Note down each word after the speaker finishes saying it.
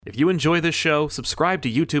If you enjoy this show, subscribe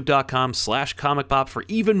to youtube.com/comicpop for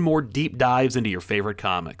even more deep dives into your favorite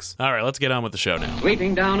comics. All right, let's get on with the show now.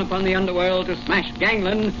 Sweeping down upon the underworld to smash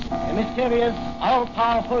gangland. A mysterious,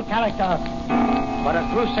 all-powerful character, but a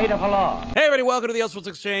crusader for law. Hey everybody, welcome to the Elseworlds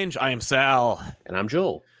Exchange. I am Sal. And I'm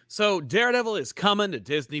Joel. So Daredevil is coming to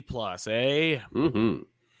Disney Plus, eh? Mm-hmm.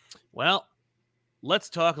 Well, let's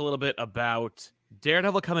talk a little bit about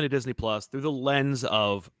Daredevil coming to Disney Plus through the lens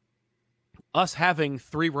of us having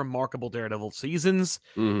 3 remarkable Daredevil seasons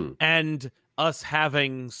and us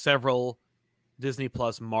having several Disney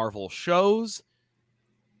Plus Marvel shows.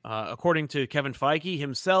 According to Kevin Feige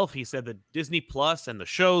himself, he said that Disney Plus and the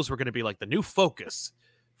shows were going to be like the new focus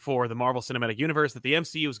for the Marvel Cinematic Universe, that the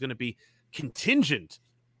MCU was going to be contingent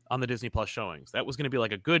on the Disney Plus showings. That was going to be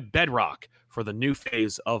like a good bedrock for the new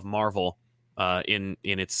phase of Marvel in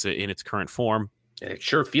its current form. It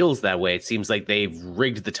sure feels that way. It seems like they've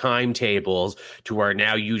rigged the timetables to where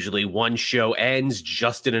now usually one show ends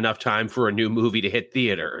just in enough time for a new movie to hit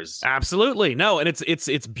theaters. Absolutely. No, and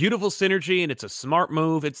it's beautiful synergy, and it's a smart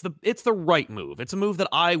move. It's the right move. It's a move that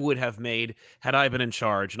I would have made had I been in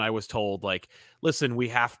charge and I was told, like, listen, we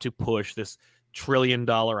have to push this $1 trillion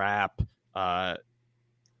app.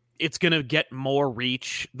 It's going to get more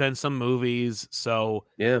reach than some movies, so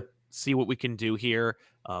yeah, see what we can do here.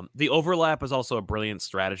 The overlap is also a brilliant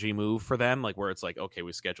strategy move for them, like where it's like, okay,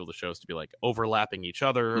 we schedule the shows to be like overlapping each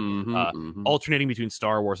other, alternating between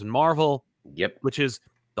Star Wars and Marvel. Yep. Which is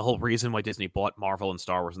the whole reason why Disney bought Marvel and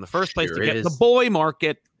Star Wars in the first place, to get is. the boy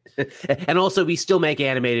market. And also, we still make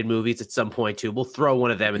animated movies at some point, too. We'll throw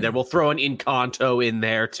one of them in there. We'll throw an Encanto in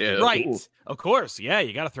there, too. Right. Of course. Yeah,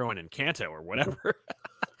 you got to throw in Encanto or whatever.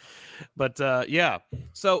 But, yeah.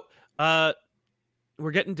 So,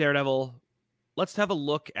 we're getting Daredevil. Let's have a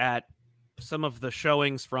look at some of the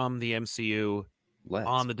showings from the MCU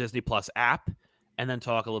on the Disney Plus app, and then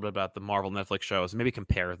talk a little bit about the Marvel Netflix shows, and maybe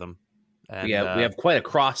compare them. And, we have quite a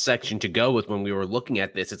cross-section to go with when we were looking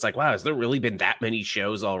at this. It's like, wow, has there really been that many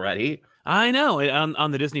shows already? I know,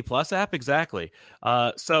 on the Disney Plus app, exactly.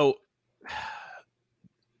 So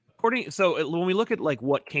when we look at like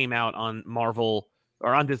what came out on Marvel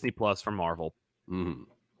or on Disney Plus from Marvel,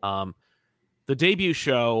 the debut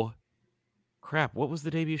show. Crap, what was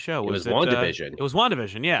the debut show? It was WandaVision. It was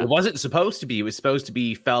WandaVision, yeah. It wasn't supposed to be. It was supposed to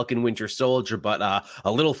be Falcon Winter Soldier, but a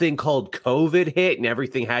little thing called COVID hit, and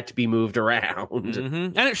everything had to be moved around.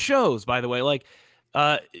 And it shows, by the way, like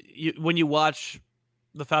when you watch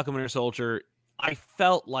the Falcon Winter Soldier, I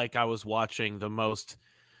felt like I was watching the most,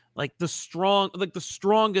 like the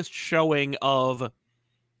strongest showing of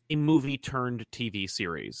a movie turned TV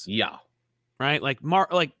series. Yeah, right. Like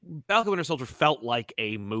Falcon Winter Soldier felt like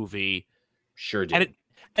a movie. Sure did.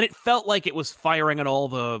 And it felt like it was firing on all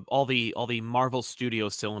the Marvel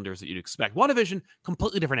Studios cylinders that you'd expect. WandaVision,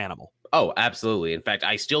 completely different animal. Oh, absolutely. In fact,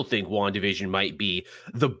 I still think WandaVision might be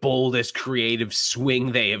the boldest creative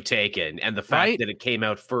swing they have taken. And the fact that it came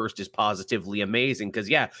out first is positively amazing. Because,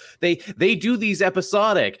 yeah, they do these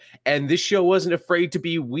episodic, and this show wasn't afraid to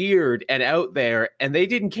be weird and out there. And they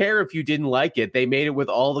didn't care if you didn't like it. They made it with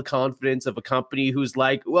all the confidence of a company who's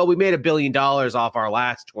like, well, we made $1 billion off our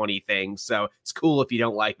last 20 things. So it's cool if you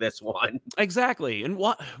don't like this one. Exactly. And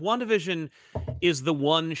WandaVision is the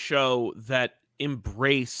one show that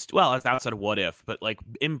embraced, well, outside of What If, but like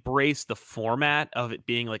embraced the format of it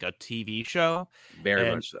being like a TV show.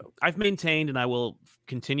 Very much so. I've maintained, and I will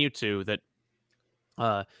continue to, that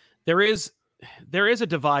there is a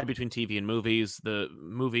divide between TV and movies. The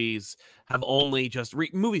movies have only just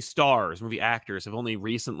movie stars, movie actors have only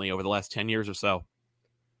recently, over the last 10 years or so,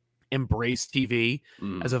 embraced TV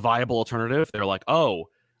as a viable alternative. They're like, oh,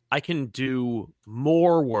 I can do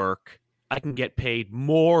more work, I can get paid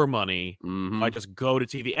more money if I just go to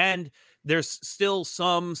TV. And there's still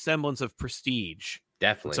some semblance of prestige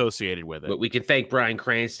definitely associated with it. But we can thank Bryan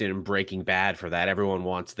Cranston and Breaking Bad for that. Everyone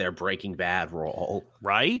wants their Breaking Bad role.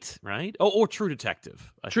 Right? Oh, or True Detective.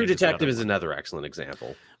 True Detective is another excellent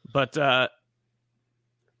example. But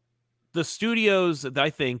the studios, I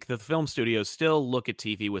think the film studios still look at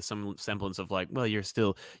TV with some semblance of like, well, you're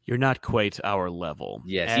not quite our level.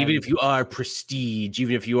 Yes, even if you are prestige,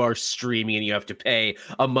 even if you are streaming and you have to pay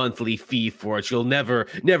a monthly fee for it, you'll never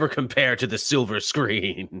compare to the silver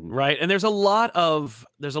screen. Right. And there's a lot of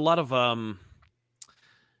and there's a lot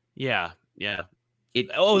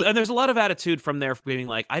of attitude from there being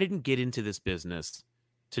like, I didn't get into this business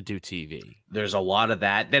to do TV. There's a lot of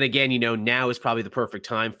that. Then again, now is probably the perfect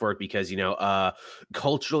time for it because,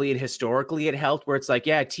 culturally and historically it helped where it's like,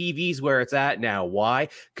 yeah, TV's where it's at now. Why?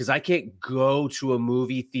 Because I can't go to a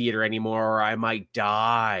movie theater anymore or I might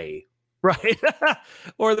die. Right.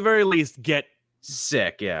 Or at the very least, get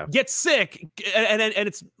Sick, yeah. Get sick, and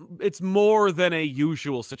it's more than a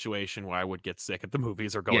usual situation where I would get sick at the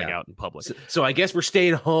movies or going out in public. So I guess we're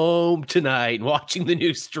staying home tonight and watching the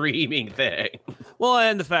new streaming thing. Well,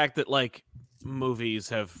 and the fact that like movies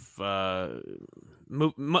have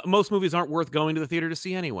most movies aren't worth going to the theater to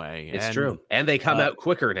see anyway. It's true, and they come out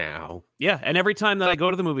quicker now. Yeah, and every time that I go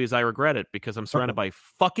to the movies, I regret it because I'm surrounded by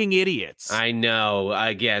fucking idiots. I know.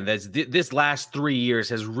 Again, this last 3 years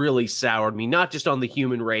has really soured me, not just on the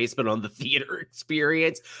human race, but on the theater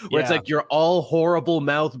experience, where it's like you're all horrible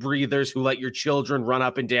mouth breathers who let your children run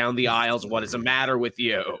up and down the aisles. What is the matter with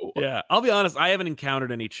you? Yeah, I'll be honest. I haven't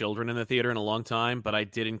encountered any children in the theater in a long time, but I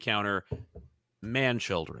did encounter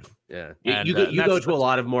man-children. Yeah, you go to a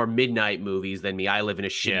lot of more midnight movies than me. I live in a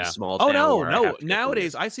shitty small town. Oh no!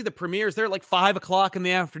 Nowadays, I see the premieres. They're like 5 o'clock in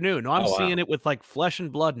the afternoon. No, I'm seeing it with like flesh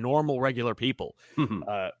and blood, normal, regular people.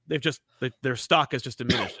 Their stock has just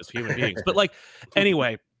diminished as human beings. But like,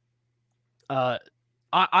 anyway, I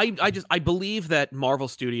believe that Marvel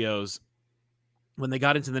Studios, when they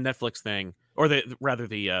got into the Netflix thing, or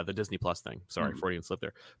the Disney Plus thing. Sorry, Freudian slip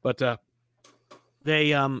there. But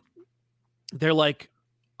they're like,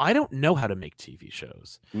 I don't know how to make TV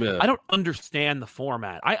shows. Yeah. I don't understand the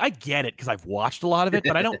format. I get it because I've watched a lot of it,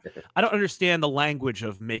 but I don't understand the language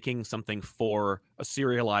of making something for a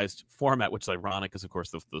serialized format, which is ironic because, of course,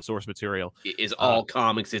 the source material is all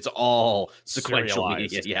comics. It's all sequential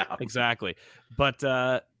media. Yeah, exactly. But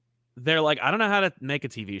they're like, I don't know how to make a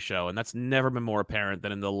TV show, and that's never been more apparent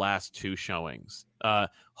than in the last 2 showings.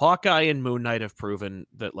 Hawkeye and Moon Knight have proven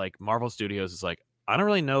that like Marvel Studios is like, I don't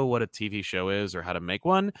really know what a TV show is or how to make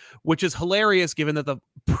one, which is hilarious given that the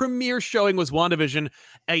premiere showing was WandaVision,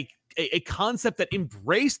 a concept that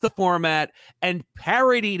embraced the format and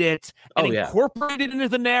parodied it and incorporated it into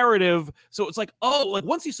the narrative. So it's like, like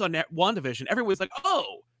once you saw WandaVision, everyone's like,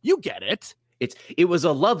 oh, you get it. It was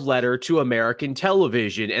a love letter to American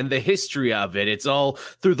television and the history of it. It's all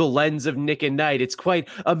through the lens of Nick and Knight. It's quite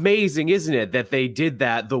amazing, isn't it, that they did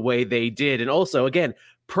that the way they did. And also, again,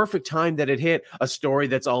 perfect time that it hit, a story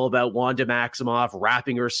that's all about Wanda Maximoff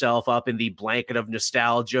wrapping herself up in the blanket of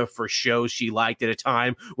nostalgia for shows she liked at a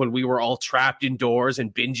time when we were all trapped indoors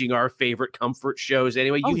and binging our favorite comfort shows.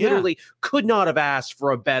 Anyway, you literally could not have asked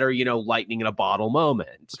for a better, lightning in a bottle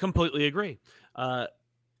moment. Completely agree.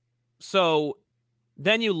 So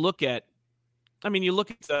then you look at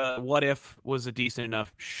What If was a decent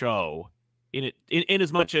enough show in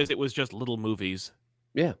as much as it was just little movies.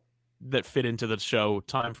 Yeah. That fit into the show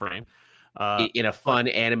time frame. In a fun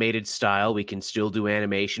animated style, we can still do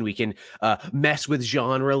animation. We can mess with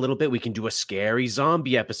genre a little bit. We can do a scary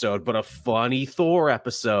zombie episode, but a funny Thor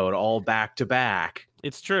episode, all back to back.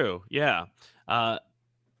 It's true, yeah.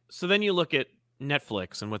 So then you look at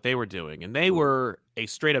Netflix and what they were doing, and they were a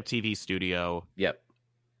straight-up TV studio. Yep.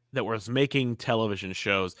 That was making television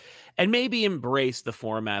shows and maybe embraced the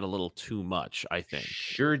format a little too much, I think.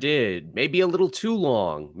 Sure did. Maybe a little too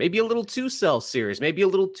long. Maybe a little too self-serious. Maybe a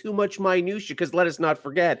little too much minutia, because let us not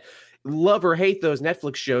forget, love or hate those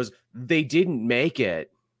Netflix shows, they didn't make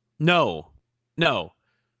it. No.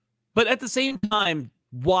 But at the same time,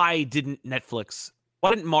 why didn't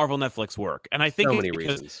Marvel Netflix work? And I think so many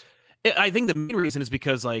reasons. I think the main reason is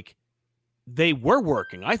because, like, they were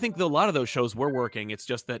working. I think that a lot of those shows were working. It's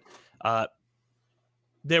just that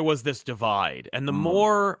there was this divide, and the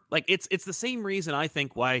more like it's the same reason I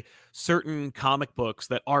think why certain comic books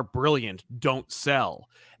that are brilliant don't sell,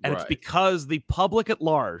 and it's because the public at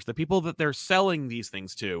large, the people that they're selling these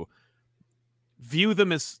things to, view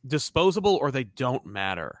them as disposable or they don't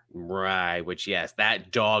matter. Right, which, yes, that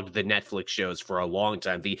dogged the Netflix shows for a long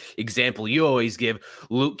time. The example you always give,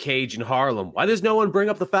 Luke Cage in Harlem. Why does no one bring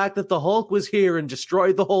up the fact that the Hulk was here and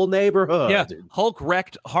destroyed the whole neighborhood? Yeah, Hulk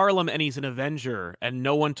wrecked Harlem and he's an Avenger and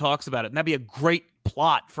no one talks about it. And that'd be a great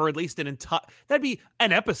plot for at least that'd be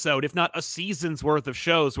an episode, if not a season's worth of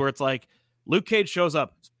shows where it's like, Luke Cage shows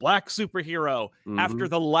up, black superhero, after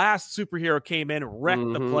the last superhero came in and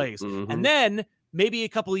wrecked the place. And then maybe a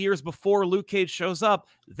couple of years before Luke Cage shows up,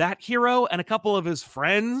 that hero and a couple of his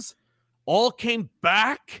friends all came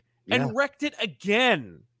back and wrecked it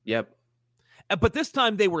again. Yep. But this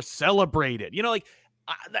time they were celebrated.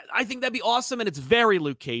 I think that'd be awesome, and it's very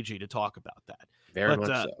Luke Cagey to talk about that. Very much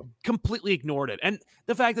so. Completely ignored it. And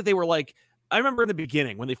the fact that they were like, I remember in the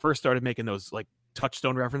beginning when they first started making those like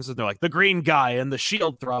Touchstone references, they're like the green guy and the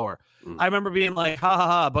shield thrower. I remember being like, ha ha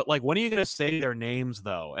ha, but like, when are you going to say their names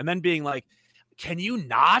though? And then being like, can you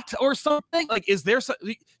not, or something? Like, is there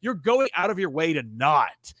you're going out of your way to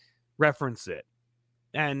not reference it?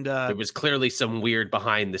 And there was clearly some weird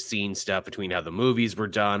behind the scenes stuff between how the movies were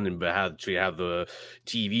done and how the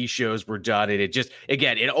TV shows were done. And it just,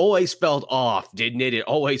 again, it always felt off, didn't it? It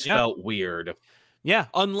always felt weird. Yeah,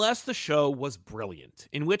 unless the show was brilliant,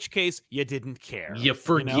 in which case you didn't care. You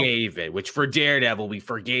forgave it, which for Daredevil, we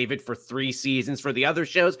forgave it for 3 seasons. For the other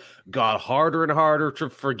shows, got harder and harder to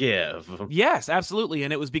forgive. Yes, absolutely.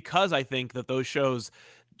 And it was because I think that those shows,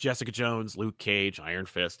 Jessica Jones, Luke Cage, Iron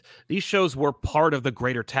Fist, these shows were part of the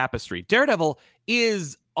greater tapestry. Daredevil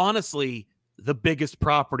is honestly the biggest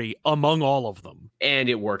property among all of them. And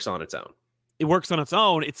it works on its own. It works on its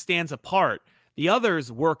own. It stands apart. The others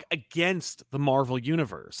work against the Marvel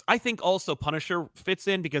universe. I think also Punisher fits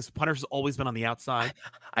in because Punisher's always been on the outside.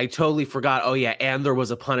 I totally forgot. Oh, yeah. And there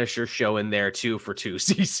was a Punisher show in there, too, for 2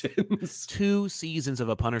 seasons. 2 seasons of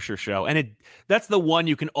a Punisher show. And that's the one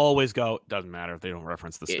you can always go, doesn't matter if they don't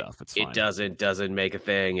reference the stuff. It's fine. It doesn't make a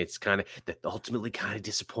thing. It's kind of ultimately kind of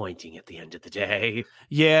disappointing at the end of the day.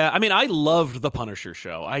 Yeah. I mean, I loved the Punisher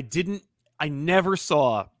show. I never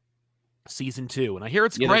saw season 2. And I hear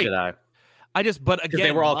it's great. Did I. But again,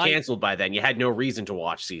 they were all canceled by then. You had no reason to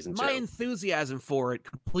watch season 2. My enthusiasm for it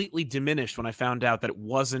completely diminished when I found out that it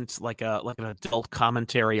wasn't like an adult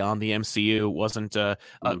commentary on the MCU. It wasn't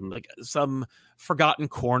like some forgotten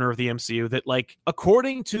corner of the MCU that, like,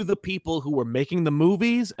 according to the people who were making the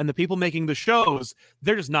movies and the people making the shows,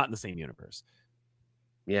 they're just not in the same universe.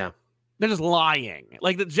 Yeah. They're just lying.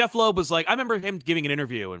 Like, Jeff Loeb was like, I remember him giving an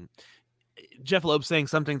interview and Jeff Loeb saying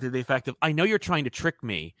something to the effect of, I know you're trying to trick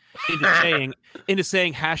me into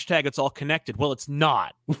saying hashtag it's all connected. Well, it's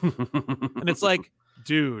not. And it's like,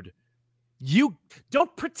 dude, you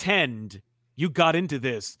don't pretend you got into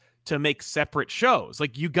this to make separate shows.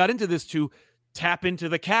 Like, you got into this to tap into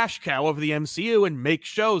the cash cow of the MCU and make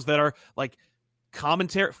shows that are like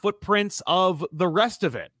commentary footprints of the rest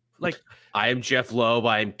of it. Like, I am Jeff Loeb.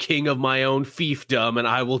 I am king of my own fiefdom, and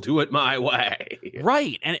I will do it my way.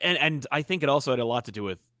 Right. And I think it also had a lot to do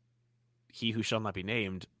with he who shall not be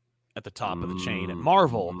named at the top of the chain at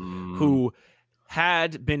Marvel, who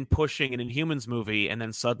had been pushing an Inhumans movie, and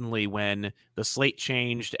then suddenly when the slate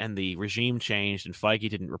changed and the regime changed and Feige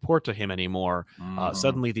didn't report to him anymore,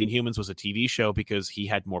 suddenly the Inhumans was a TV show because he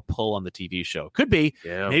had more pull on the TV show. Could be.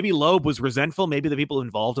 Yeah. Maybe Loeb was resentful. Maybe the people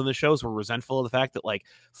involved in the shows were resentful of the fact that, like,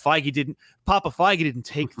 Papa Feige didn't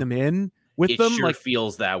take them in with them. Sure, like,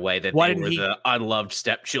 feels that way, that they were the unloved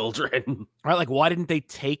stepchildren. Right? Like, why didn't they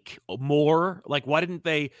take more? Like, why didn't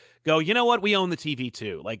they go, you know what, we own the TV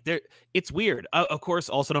too? Like, it's weird. Of course,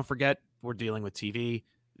 also don't forget, we're dealing with TV.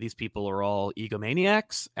 These people are all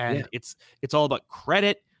egomaniacs, and it's all about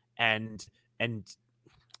credit and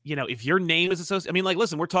you know, if your name is associated, I mean, like,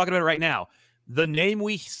 listen, we're talking about it right now. The name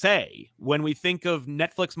we say when we think of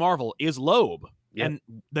Netflix Marvel is Loeb, and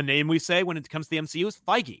the name we say when it comes to the MCU is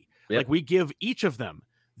Feige. Like, we give each of them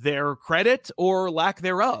their credit or lack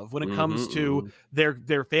thereof when it comes to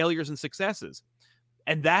their failures and successes.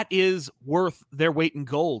 And that is worth their weight in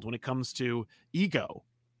gold when it comes to ego.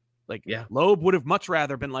 Like, Loeb would have much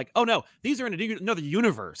rather been like, oh no, these are in another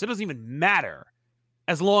universe. It doesn't even matter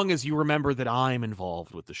as long as you remember that I'm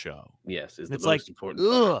involved with the show. Yes, it's the most important.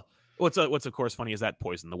 Ugh. What's of course funny is that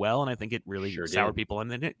poisoned the well, and I think it really soured people on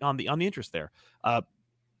the interest there.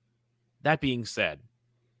 That being said,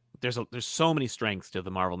 there's so many strengths to the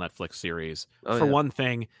Marvel Netflix series. One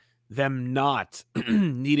thing, them not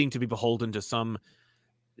needing to be beholden to some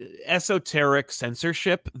esoteric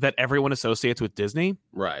censorship that everyone associates with Disney.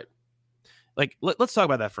 Right. Like, let's talk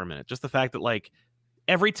about that for a minute. Just the fact that, like,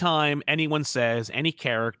 every time anyone says any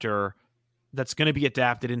character that's going to be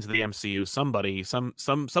adapted into the MCU,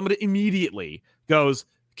 somebody immediately goes,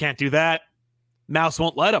 can't do that. Mouse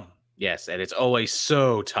won't let them. Yes, and it's always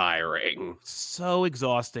so tiring. So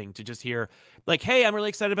exhausting to just hear, like, hey, I'm really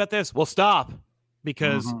excited about this. Well, stop,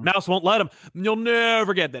 because Mouse won't let him. You'll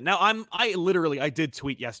never get that. Now, I did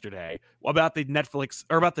tweet yesterday about the Netflix,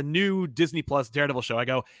 or about the new Disney Plus Daredevil show. I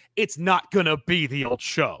go, it's not going to be the old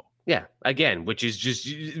show. Yeah, again, which is just,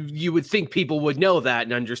 you would think people would know that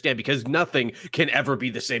and understand, because nothing can ever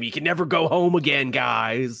be the same. You can never go home again,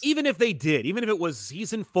 guys. Even if they did, even if it was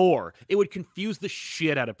season 4, it would confuse the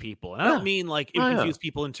shit out of people. And I don't mean like it would confuse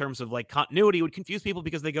people in terms of like continuity. It would confuse people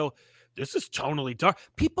because they go, this is tonally dark.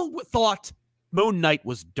 People thought Moon Knight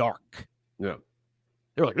was dark. Yeah.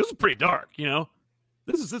 They were like, this is pretty dark, you know?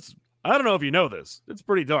 This is I don't know if you know this. It's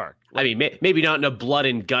pretty dark. I mean, maybe not in a blood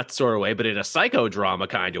and guts sort of way, but in a psychodrama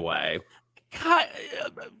kind of way.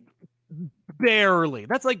 Barely.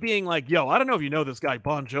 That's like being like, yo, I don't know if you know this guy,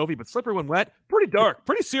 Bon Jovi, but Slippery When Wet, pretty dark,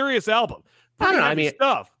 pretty serious album. I don't know. I mean,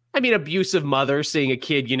 stuff. I mean, abusive mother seeing a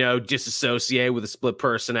kid, disassociate with a split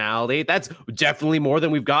personality. That's definitely more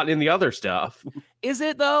than we've gotten in the other stuff. Is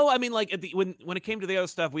it though? I mean, like when it came to the other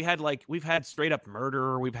stuff, we've had straight up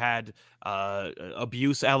murder, we've had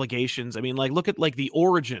abuse allegations. I mean, like look at like the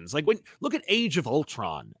origins. Like look at Age of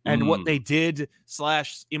Ultron and what they did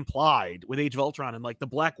 / implied with Age of Ultron and like the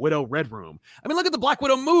Black Widow Red Room. I mean, look at the Black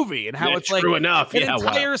Widow movie and how it's like true enough. an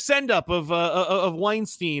entire send up of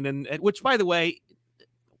Weinstein and which, by the way,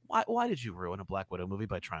 why did you ruin a Black Widow movie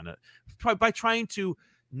by trying to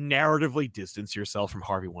narratively distance yourself from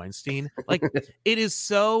Harvey Weinstein? Like it is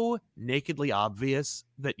so nakedly obvious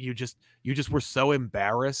that you just were so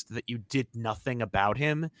embarrassed that you did nothing about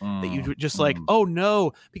him that you were just like, oh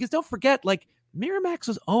no, because don't forget, like Miramax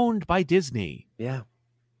was owned by Disney. Yeah.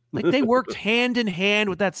 Like they worked hand in hand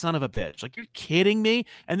with that son of a bitch. Like, you're kidding me?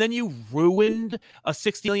 And then you ruined a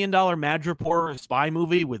 $60 million Madripoor spy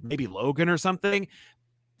movie with maybe Logan or something.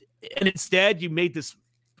 And instead you made this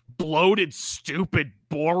bloated, stupid,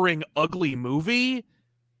 boring, ugly movie.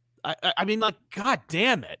 I mean, like, God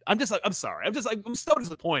damn it. I'm just like, I'm sorry. I'm so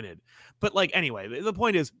disappointed. But like, anyway, the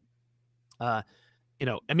point is,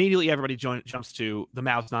 immediately everybody jumps to the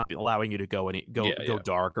mouth's not allowing you to go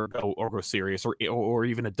dark or go serious or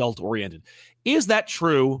even adult oriented. Is that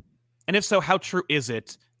true? And if so, how true is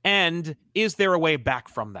it? And is there a way back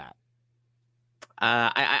from that?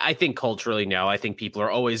 I think culturally, no. I think people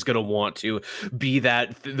are always going to want to be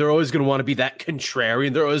that. They're always going to want to be that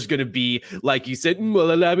contrarian. They're always going to be, like you said,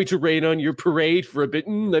 well, allow me to rain on your parade for a bit.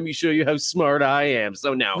 Let me show you how smart I am.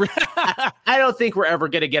 So no, I don't think we're ever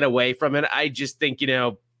going to get away from it. I just think,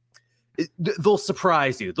 they'll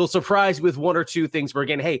surprise you. They'll surprise you with one or two things where,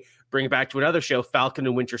 again, hey, bring it back to another show, Falcon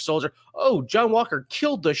and Winter Soldier. Oh, John Walker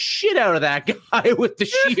killed the shit out of that guy with the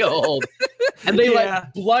shield. And they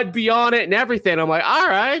let blood be on it and everything. I'm like, all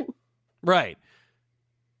right. Right.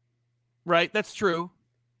 That's true.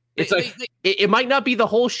 It's it might not be the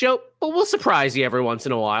whole show, but we'll surprise you every once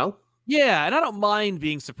in a while. Yeah, and I don't mind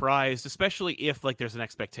being surprised, especially if like there's an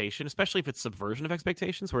expectation, especially if it's subversion of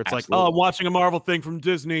expectations, where it's like, oh, I'm watching a Marvel thing from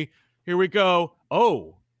Disney. Here we go.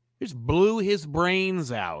 Oh, just blew his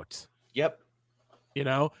brains out. Yep.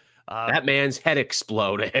 That man's head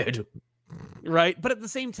exploded. Right. But at the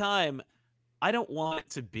same time, I don't want it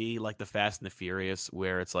to be like the Fast and the Furious,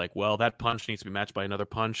 where it's like, well, that punch needs to be matched by another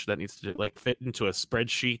punch that needs to like fit into a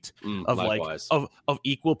spreadsheet of likewise. of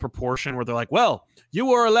equal proportion, where they're like, well,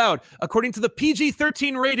 you are allowed, according to the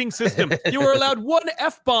PG-13 rating system, you are allowed one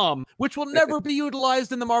F-bomb, which will never be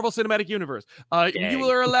utilized in the Marvel Cinematic Universe. You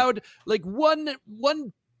are allowed like one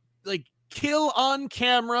like kill on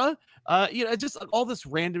camera. Just all this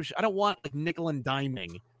random shit. I don't want like nickel and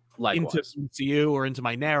diming into MCU or into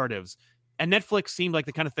my narratives. And Netflix seemed like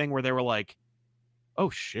the kind of thing where they were like, oh,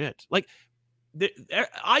 shit. Like,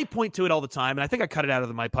 I point to it all the time, and I think I cut it out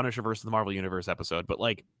of my Punisher versus the Marvel Universe episode, but,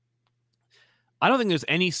 like, I don't think there's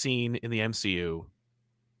any scene in the MCU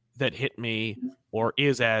that hit me or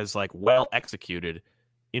is as, like, well executed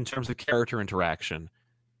in terms of character interaction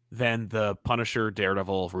than the Punisher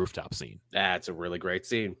Daredevil rooftop scene. That's a really great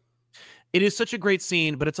scene. It is such a great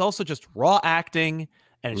scene, but it's also just raw acting.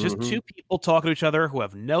 And it's just two people talking to each other who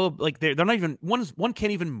have no, like, they're not even, one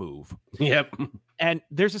can't even move. Yep. And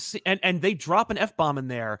there's and they drop an F-bomb in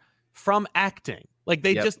there from acting. Like,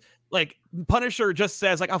 they just, like, Punisher just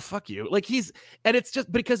says, like, oh, fuck you. Like, and it's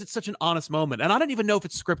just because it's such an honest moment. And I don't even know if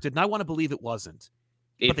it's scripted, and I want to believe it wasn't.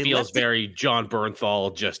 It feels very John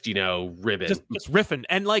Bernthal, just, ribbon. Just riffing.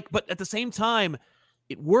 And, like, but at the same time,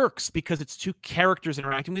 it works because it's two characters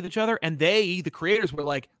interacting with each other, and the creators, were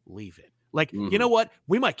like, leave it. Like, you know what?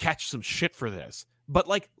 We might catch some shit for this, but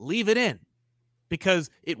like, leave it in because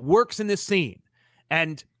it works in this scene.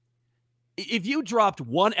 And if you dropped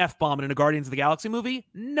one F-bomb in a Guardians of the Galaxy movie,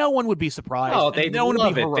 no one would be surprised. Oh, they'd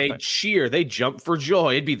love it. They'd cheer. They'd jump for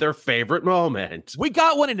joy. It'd be their favorite moment. We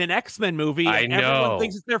got one in an X-Men movie. I know. Everyone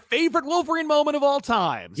thinks it's their favorite Wolverine moment of all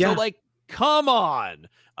time. Yeah. So, like, come on.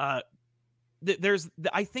 I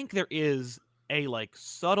think there is a, like,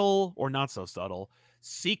 subtle or not so subtle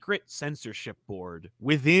secret censorship board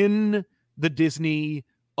within the Disney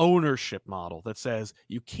ownership model that says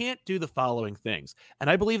you can't do the following things. And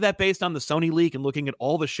I believe that based on the Sony leak and looking at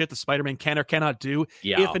all the shit the Spider-Man can or cannot do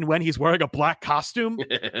if and when he's wearing a black costume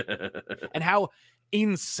and how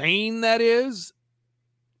insane that is.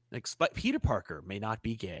 Like, Peter Parker may not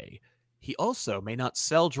be gay. He also may not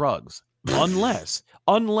sell drugs unless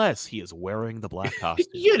he is wearing the black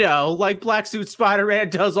costume. Like Black Suit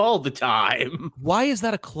Spider-Man does all the time. Why is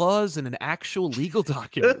that a clause in an actual legal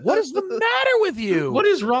document? What is the matter with you? What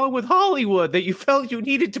is wrong with Hollywood that you felt you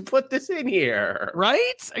needed to put this in here?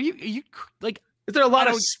 Right? Are you like, Is there a lot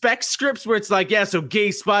of spec scripts where it's like, yeah, so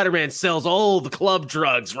gay Spider-Man sells all the club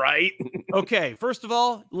drugs, right? Okay, first of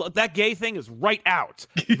all, that gay thing is right out.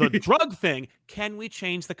 The drug thing, can we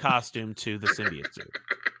change the costume to the symbiote suit?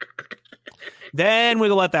 Then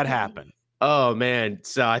we'll let that happen. Oh, man.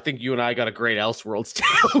 So I think you and I got a great Elseworlds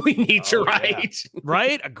tale we need to write. Yeah.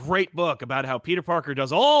 Right? A great book about how Peter Parker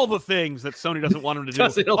does all the things that Sony doesn't want him to do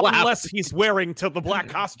unless he's wearing the black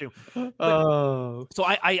costume. So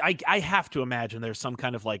I have to imagine there's some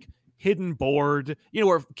kind of like hidden board,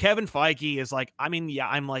 where Kevin Feige is like, I mean, yeah,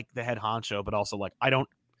 I'm like the head honcho, but also like I don't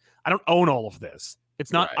own all of this.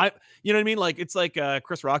 It's not you know what I mean? Like it's like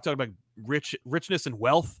Chris Rock talking about richness and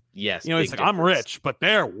wealth. Yes. It's like I'm rich, but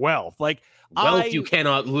they're wealth. Like wealth you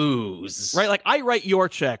cannot lose. Right? Like I write your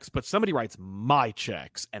checks, but somebody writes my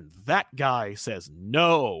checks, and that guy says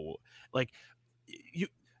no. Like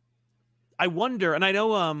I wonder, and I know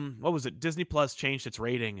what was it? Disney Plus changed its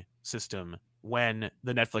rating system when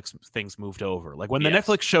the Netflix things moved over. Like when the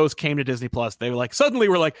Netflix shows came to Disney Plus, they were like, suddenly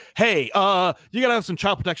we're like, hey, you gotta have some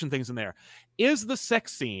child protection things in there. Is the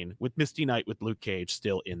sex scene with Misty Knight with Luke Cage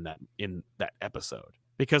still in that episode?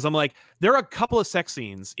 Because I'm like, there are a couple of sex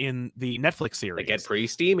scenes in the Netflix series. They get pretty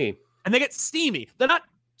steamy. And they get steamy. They're not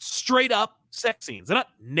straight up sex scenes. They're not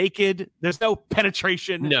naked. There's no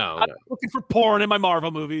penetration. No. I'm looking for porn in my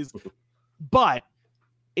Marvel movies. But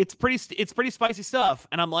it's pretty spicy stuff.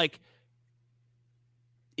 And I'm like,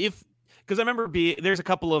 because I remember there's a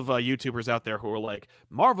couple of YouTubers out there who are like,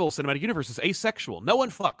 Marvel Cinematic Universe is asexual. No one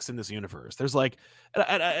fucks in this universe. There's like,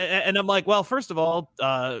 and I'm like, well, first of all,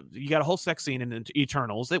 you got a whole sex scene in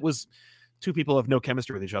Eternals. It was two people have no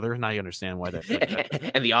chemistry with each other, and I understand why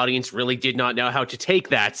that. And the audience really did not know how to take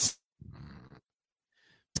that.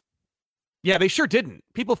 Yeah, they sure didn't.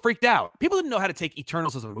 People freaked out. People didn't know how to take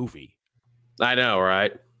Eternals as a movie. I know,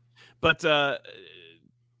 right? But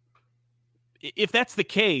if that's the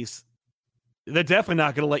case, they're definitely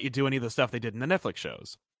not going to let you do any of the stuff they did in the Netflix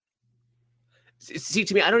shows. See,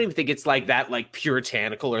 to me, I don't even think it's like that, like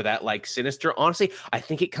puritanical or that like sinister. Honestly, I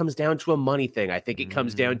think it comes down to a money thing. I think it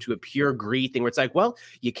comes down to a pure greed thing where it's like, well,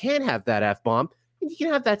 you can have that F-bomb and you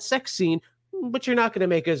can have that sex scene, but you're not going to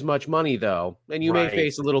make as much money though. And you may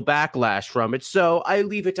face a little backlash from it. So I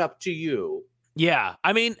leave it up to you. Yeah.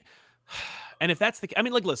 I mean, and if that's like,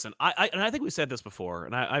 listen, I think we said this before,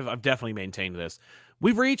 and I've definitely maintained this.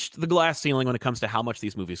 We've reached the glass ceiling when it comes to how much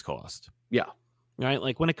these movies cost. Yeah. Right?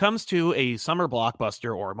 Like when it comes to a summer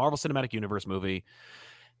blockbuster or a Marvel Cinematic Universe movie,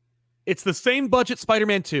 it's the same budget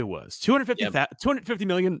Spider-Man 2 was. $250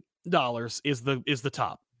 million is the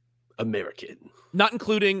top. American. Not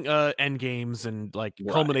including Endgames and like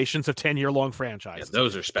culminations of 10-year-long franchises. Yeah,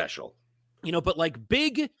 those are special. But like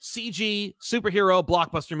big CG superhero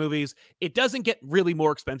blockbuster movies, it doesn't get really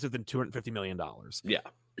more expensive than $250 million. Yeah.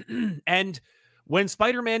 And when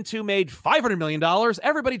Spider-Man 2 made $500 million,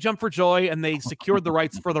 everybody jumped for joy and they secured the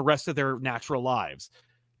rights for the rest of their natural lives.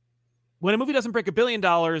 When a movie doesn't break $1 billion,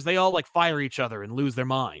 they all like fire each other and lose their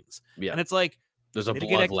minds. Yeah. And it's like, there's a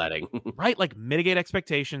bloodletting. Right? Like mitigate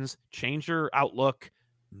expectations, change your outlook,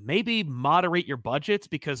 maybe moderate your budgets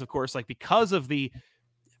because, of course, like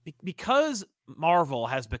because Marvel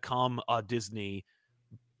has become a Disney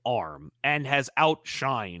arm and has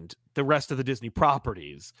outshined the rest of the Disney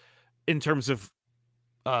properties in terms of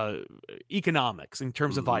economics, in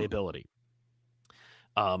terms of viability.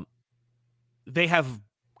 They have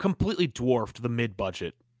completely dwarfed the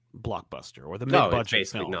mid-budget blockbuster or the mid-budget it's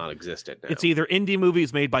basically film. Non-existent now. It's either indie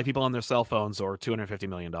movies made by people on their cell phones or $250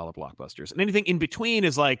 million blockbusters. And anything in between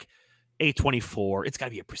is like A24. It's got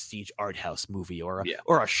to be a prestige art house movie or a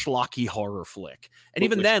schlocky horror flick. And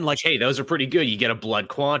even then, like, hey, those are pretty good. You get a Blood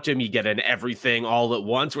Quantum, you get an Everything all at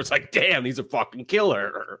once, where it's like, damn, these are fucking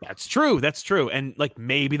killer. That's true. And like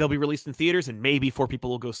maybe they'll be released in theaters and maybe 4 people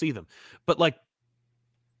will go see them. But like,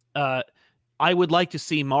 I would like to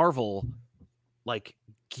see Marvel like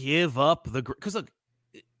give up because look,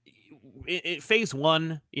 phase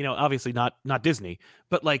 1, obviously not Disney,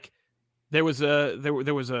 but like there was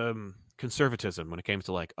conservatism when it came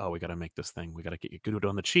to like, oh, we got to make this thing, we got to get you good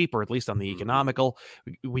on the cheap or at least on the economical.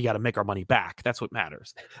 We got to make our money back. That's what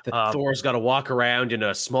matters. Thor's got to walk around in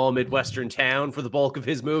a small Midwestern town for the bulk of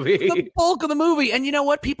his movie. The bulk of the movie. And you know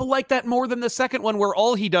what? People like that more than the second one where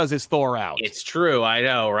all he does is Thor out. It's true. I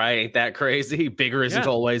know, right? Ain't that crazy? Bigger isn't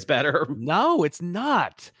always better. No, it's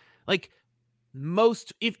not. Like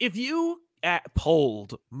if you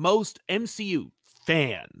polled most MCU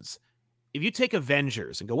fans, if you take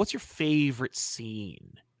Avengers and go, what's your favorite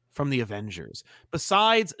scene from the Avengers?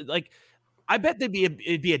 Besides, like, I bet it'd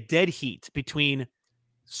be a dead heat between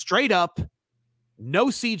straight up no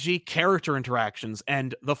CG, character interactions,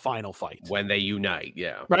 and the final fight. When they unite,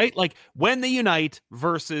 yeah. Right? Like, when they unite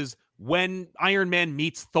versus when Iron Man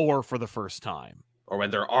meets Thor for the first time. Or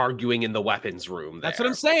when they're arguing in the weapons room there. That's what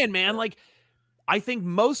I'm saying, man. Like, I think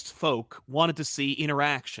most folk wanted to see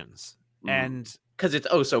interactions. And because it's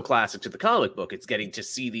so classic to the comic book. It's getting to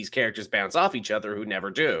see these characters bounce off each other who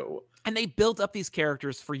never do. And they built up these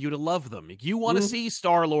characters for you to love them. You want to see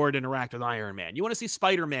Star-Lord interact with Iron Man. You want to see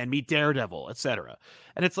Spider-Man meet Daredevil, etc.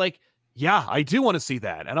 And it's like, yeah, I do want to see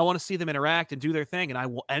that. And I want to see them interact and do their thing.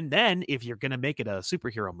 And then if you're going to make it a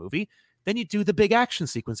superhero movie, then you do the big action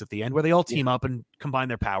sequence at the end where they all team up and combine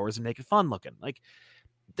their powers and make it fun looking. Like,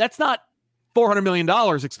 that's not $400 million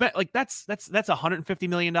expense. Like, that's $150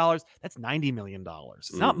 million. That's $90 million.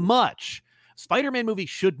 It's not much. Spider-Man movie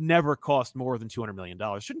should never cost more than $200 million.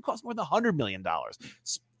 Shouldn't cost more than $100 million.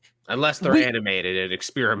 Unless they're animated and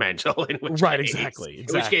experimental. In which case, exactly.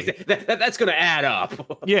 In which case, that's going to add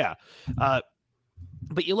up. Yeah.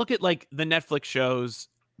 But you look at, like, the Netflix shows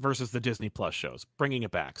versus the Disney Plus shows, bringing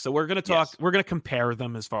it back. So we're going to talk, we're going to compare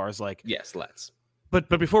them as far as, like... Yes, let's. But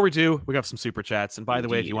before we do, we got some super chats. And by the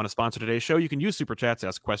way, if you want to sponsor today's show, you can use super chats to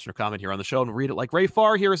ask a question or comment here on the show and read it. Like Ray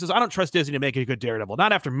Farr here says, I don't trust Disney to make a good Daredevil.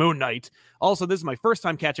 Not after Moon Knight. Also, this is my first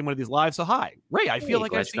time catching one of these live. So hi, Ray. I feel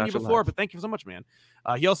like I've seen you before, but thank you so much, man.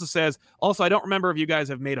 He also says, I don't remember if you guys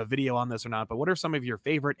have made a video on this or not, but what are some of your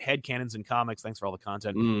favorite headcanons in comics? Thanks for all the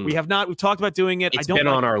content. We have not. We've talked about doing it. It's been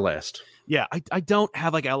on our list. Yeah, I don't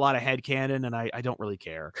have like a lot of headcanon, and I don't really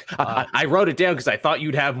care. I wrote it down because I thought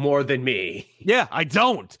you'd have more than me. Yeah, I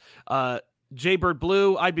don't. Jaybird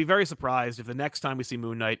Blue, I'd be very surprised if the next time we see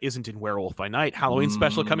Moon Knight isn't in Werewolf by Night. Halloween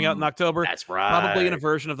special coming out in October. That's right. Probably in a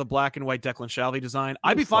version of the black and white Declan Shalvey design.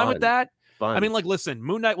 I'd be fine with that. I mean, like, listen,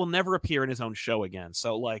 Moon Knight will never appear in his own show again.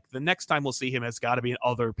 So, like, the next time we'll see him has got to be in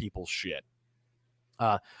other people's shit.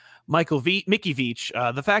 Mickey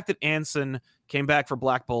Veach, the fact that Anson came back for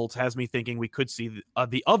Black Bolt has me thinking we could see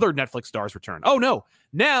the other Netflix stars return. Oh, no.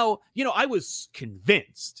 Now, I was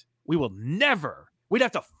convinced we'd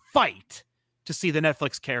have to fight to see the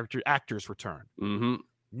Netflix actors return.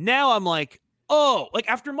 Now I'm like, like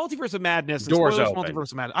after Multiverse of Madness, doors open.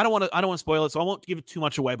 Multiverse of Madness. I don't want to spoil it, so I won't give it too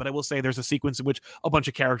much away. But I will say there's a sequence in which a bunch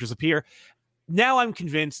of characters appear. Now I'm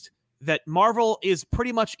convinced that Marvel is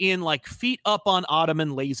pretty much in like feet up on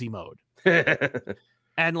ottoman lazy mode.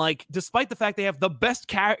 And like, despite the fact they have the best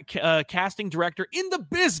casting director in the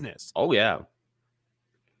business. Oh yeah.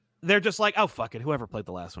 They're just like, oh, fuck it. Whoever played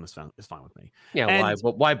the last one is fine with me. Yeah, and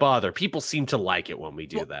why bother? People seem to like it when we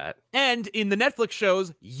do that. And in the Netflix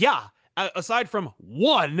shows, aside from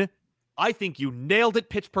one, I think you nailed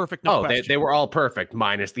it. Pitch perfect. No question. They were all perfect,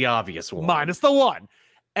 minus the obvious one. Minus the one.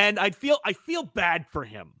 And I feel bad for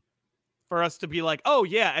him, for us to be like, oh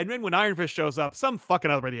yeah, and then when Iron Fist shows up, some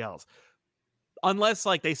fucking everybody else. Unless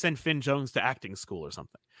like they send Finn Jones to acting school or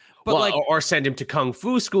something. But or send him to Kung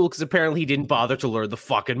Fu school because apparently he didn't bother to learn the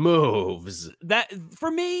fucking moves. That,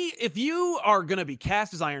 for me, if you are going to be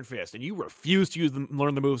cast as Iron Fist and you refuse to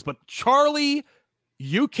learn the moves, but Charlie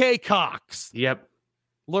UK Cox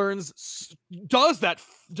does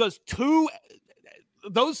two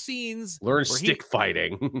those scenes. Learn stick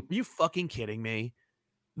fighting. Are you fucking kidding me?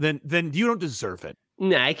 Then you don't deserve it.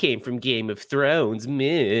 Nah, I came from Game of Thrones.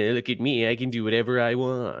 Meh, look at me. I can do whatever I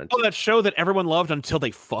want. Oh, that show that everyone loved until they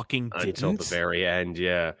fucking didn't. Until the very end,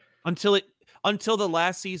 yeah. Until the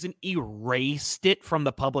last season erased it from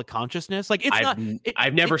the public consciousness. Like,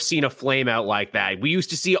 I've never seen a flame out like that. We used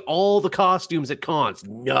to see all the costumes at cons.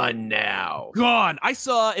 None now. Gone. I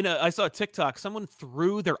saw a TikTok. Someone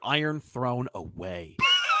threw their Iron Throne away.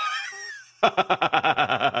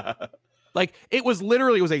 Like, it was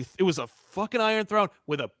a fucking Iron Throne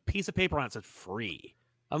with a piece of paper on it that said free.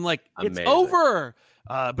 I'm like, it's over.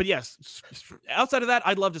 But yes, outside of that,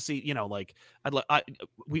 I'd love to see,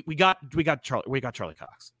 we got Charlie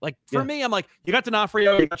Cox. Like, for me, I'm like, you got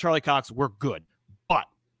D'Onofrio, you got Charlie Cox, we're good. But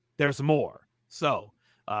there's more. So,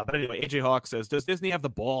 but anyway, AJ Hawk says, does Disney have the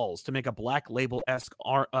balls to make a Black Label-esque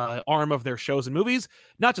arm of their shows and movies?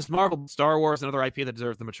 Not just Marvel, Star Wars, and other IP that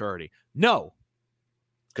deserves the maturity. No.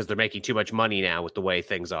 Because they're making too much money now with the way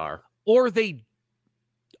things are. Or they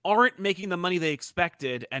aren't making the money they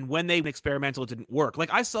expected, and when they experimental, it didn't work.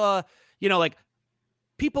 Like, I saw, like,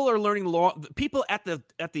 people are learning people at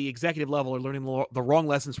the executive level are learning the wrong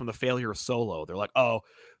lessons from the failure of Solo. They're like, oh,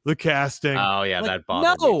 the casting. Oh yeah, like, that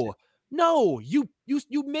bothered me. No, you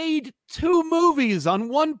made 2 movies on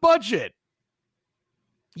one budget.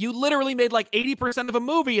 You literally made like 80% of a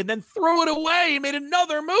movie and then threw it away and made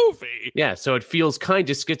another movie. Yeah, so it feels kind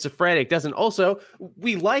of schizophrenic, doesn't? Also,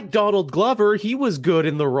 we like Donald Glover. He was good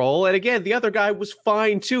in the role. And again, the other guy was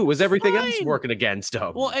fine too. Was everything else working against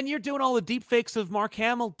him? Well, and you're doing all the deep fakes of Mark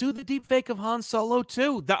Hamill. Do the deep fake of Han Solo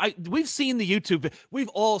too. We've seen the YouTube. We've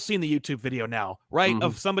all seen the YouTube video now, right?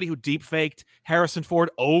 Of somebody who deep faked Harrison Ford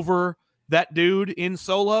over that dude in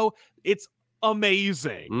Solo. It's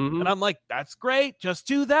amazing. And I'm like, that's great. Just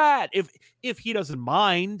do that. If he doesn't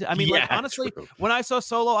mind. I mean, like, honestly, when I saw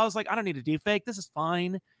Solo, I was like, I don't need a deep fake. This is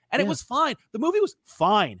fine. And it was fine. The movie was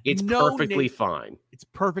fine. It's perfectly fine. It's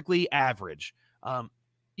perfectly average.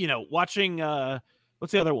 Watching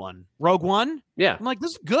what's the other one? Rogue One? Yeah. I'm like,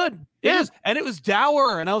 this is good. And it was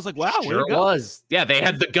dour. And I was like, wow, sure it was. Yeah, they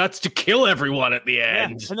had the guts to kill everyone at the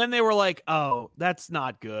end. And then they were like, oh, that's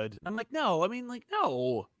not good. I'm like, no. I mean,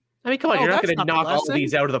 no. I mean, come on, you're not going to knock all of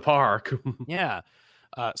these out of the park. Yeah.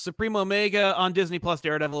 Supreme Omega on Disney Plus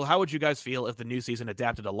Daredevil. How would you guys feel if the new season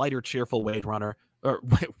adapted a lighter, cheerful Wade Run? Would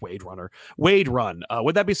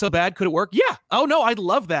that be so bad? Could it work? Yeah. Oh no, I'd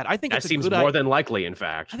love that. I think that seems more than likely. In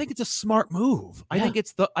fact, I think it's a smart move. I think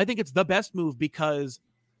it's the best move because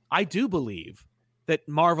I do believe that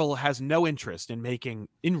Marvel has no interest in remaking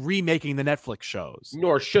the Netflix shows.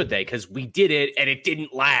 Nor should they, because we did it and it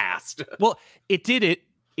didn't last. Well, it did it.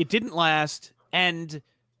 It didn't last, and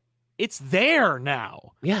it's there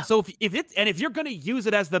now. Yeah. So if you're going to use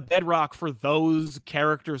it as the bedrock for those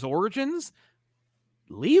characters' origins,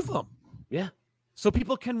 leave them. Yeah. So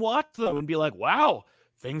people can watch them and be like, "Wow,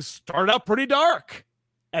 things started out pretty dark,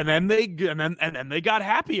 and then they got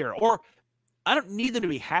happier." Or I don't need them to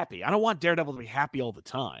be happy. I don't want Daredevil to be happy all the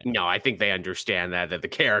time. No, I think they understand that the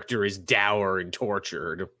character is dour and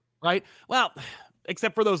tortured. Right? Well,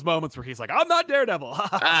 except for those moments where he's like, I'm not Daredevil.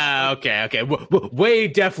 Okay.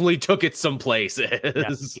 Wade definitely took it some places.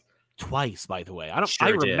 Yeah. Twice, by the way. I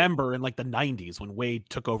remember in like the 90s when Wade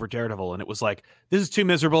took over Daredevil and it was like, this is too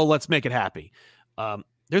miserable. Let's make it happy.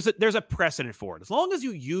 There's a precedent for it. As long as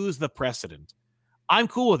you use the precedent, I'm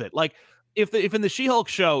cool with it. Like if in the She-Hulk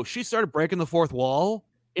show, she started breaking the fourth wall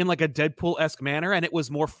in like a Deadpool-esque manner and it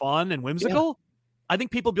was more fun and whimsical. Yeah. I think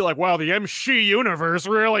people be like, wow, the MC universe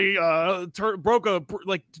really took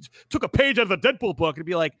a page out of the Deadpool book and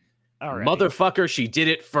be like, all right. Motherfucker, she did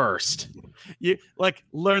it first. You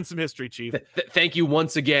learn some history, Chief. Thank you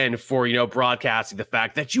once again for, broadcasting the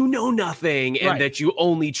fact that you know nothing and that you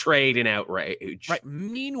only trade in outrage. Right.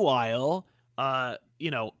 Meanwhile,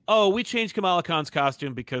 we changed Kamala Khan's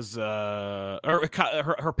costume because her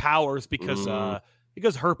powers because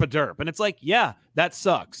herpa derp. And it's like, yeah, that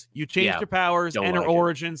sucks. You changed her powers and her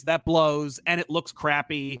origins. That blows and it looks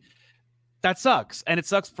crappy. That sucks. And it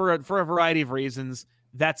sucks for a variety of reasons.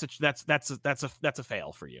 That's a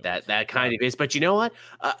fail for you. That kind of is. But you know what?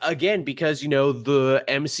 Again, because, the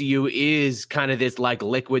MCU is kind of this like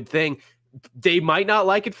liquid thing. They might not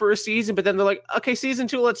like it for a season, but then they're like, okay, season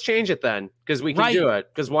 2, let's change it then. Because we can do it.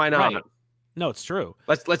 Because why not? Right. No, it's true.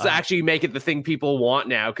 Let's actually make it the thing people want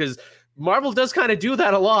now. Because Marvel does kind of do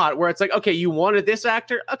that a lot where it's like, okay, you wanted this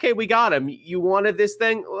actor? Okay, we got him. You wanted this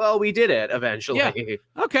thing? Well, we did it eventually. Yeah.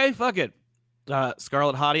 Okay, fuck it.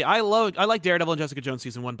 Scarlet Hottie. I like Daredevil and Jessica Jones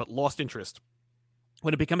season 1, but lost interest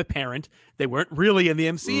when it became apparent they weren't really in the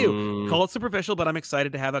MCU. Call it superficial, but I'm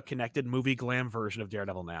excited to have a connected movie glam version of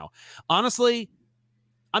Daredevil now. Honestly,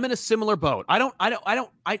 I'm in a similar boat. I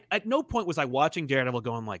at no point was I watching Daredevil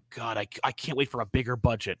going like, God, I can't wait for a bigger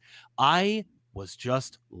budget. I was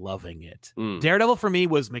just loving it. Daredevil for me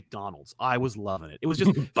was McDonald's. I was loving it. It was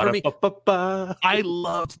just for me. I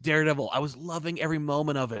loved Daredevil. I was loving every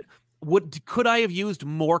moment of it. Could I have used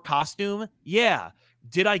more costume? Yeah.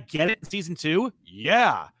 Did I get it in season 2?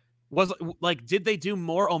 Yeah. Did they do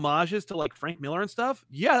more homages to like Frank Miller and stuff?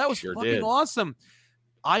 Yeah, that was fucking awesome.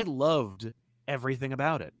 I loved everything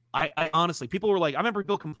about it. I honestly, people were like, I remember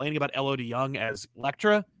people complaining about Elodie Young as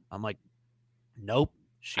Elektra. I'm like, nope.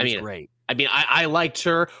 She's great. I liked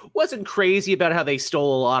her. Wasn't crazy about how they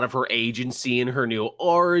stole a lot of her agency in her new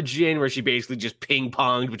origin, where she basically just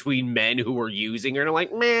ping-ponged between men who were using her. And I'm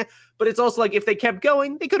like, meh. But it's also like, if they kept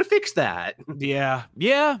going, they could have fixed that. Yeah.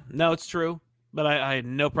 No, it's true. But I had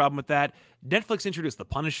no problem with that. Netflix introduced The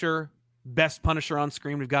Punisher. Best Punisher on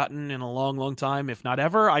screen we've gotten in a long, long time, if not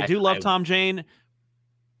ever. I do love Tom Jane.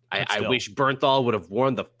 I wish Bernthal would have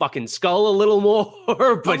worn the fucking skull a little more,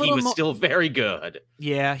 but he was still very good.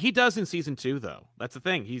 Yeah, he does in season 2, though. That's the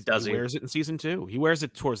thing. He wears it in season 2. He wears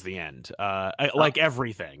it towards the end, like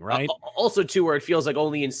everything, right? Also, too, where it feels like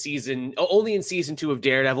only in season 2 of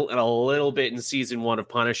Daredevil and a little bit in season 1 of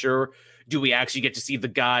Punisher do we actually get to see the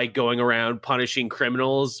guy going around punishing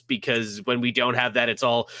criminals? Because when we don't have that, it's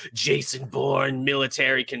all Jason Bourne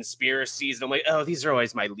military conspiracies. And I'm like, oh, these are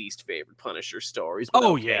always my least favorite Punisher stories.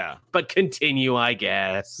 But yeah. But continue, I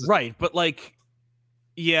guess. Right. But like,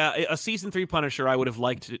 yeah, a season 3 Punisher, I would have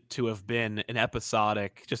liked it to have been an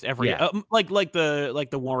episodic, just every like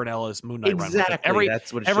the Warren Ellis Moon Knight run. Exactly.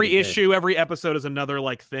 That's what every issue, every episode is another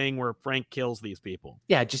like thing where Frank kills these people.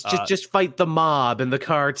 Yeah, just fight the mob and the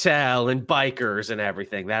cartel and bikers and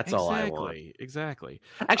everything. That's all I want. Exactly.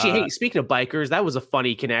 Actually, hey, speaking of bikers, that was a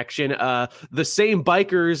funny connection. The same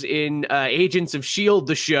bikers in Agents of S.H.I.E.L.D.,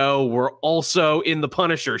 the show, were also in the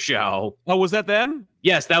Punisher show. Oh, was that them?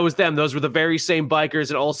 Yes, that was them. Those were the very same bikers,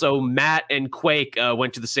 and also Matt and Quake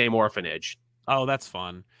went to the same orphanage. Oh, that's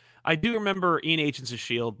fun. I do remember in Agents of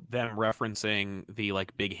S.H.I.E.L.D. them referencing the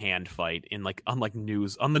like big hand fight in like on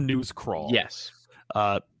the news crawl. Yes.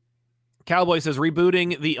 Cowboy says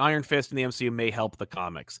rebooting the Iron Fist in the MCU may help the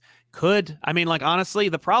comics. Could. I mean, like, honestly,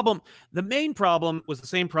 the main problem was the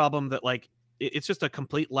same problem that like it's just a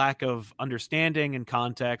complete lack of understanding and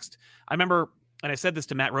context. I remember, and I said this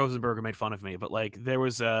to Matt Rosenberg, who made fun of me, but like there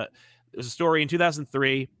was a story in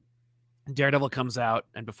 2003. Daredevil comes out,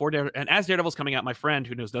 and as Daredevil's coming out, my friend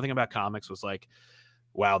who knows nothing about comics was like,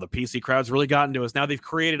 wow, the PC crowd's really gotten to us. Now they've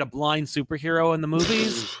created a blind superhero in the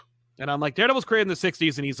movies. And I'm like, Daredevil's created in the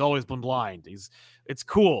 60s and he's always been blind. It's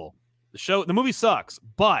cool. The movie sucks,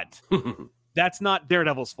 but that's not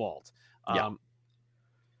Daredevil's fault.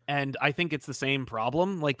 And I think it's the same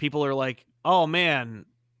problem. Like people are like, oh man,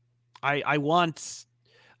 I want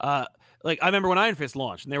like I remember when Iron Fist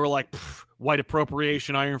launched and they were like, white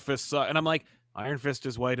appropriation, Iron Fist sucks. And I'm like, Iron Fist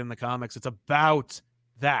is white in the comics. It's about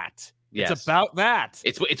that. Yes. It's about that.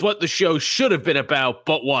 It's what the show should have been about,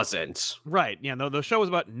 but wasn't. Right. Yeah, no, the show was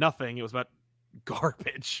about nothing. It was about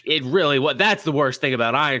garbage. It really was. That's the worst thing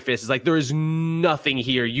about Iron Fist is like there is nothing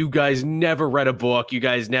here. You guys never read a book. You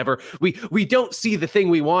guys never we don't see the thing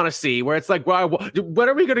we want to see, where it's like, wow, when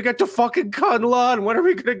are we going to get to fucking Kunlun? When are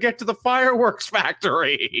we going to get to the fireworks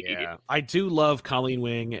factory? Yeah. I do love Colleen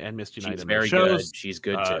Wing and Misty Knight. She's very good. She's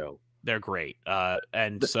good too. They're great.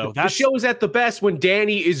 And so the show is at the best when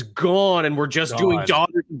Danny is gone and we're just doing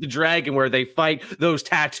Daughters of the Dragon where they fight those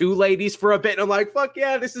tattoo ladies for a bit. And I'm like, fuck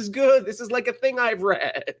yeah, this is good. This is like a thing I've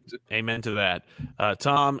read. Amen to that.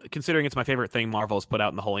 Tom, considering it's my favorite thing Marvel's put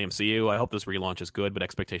out in the whole MCU, I hope this relaunch is good, but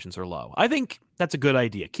expectations are low. I think that's a good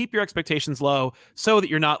idea. Keep your expectations low so that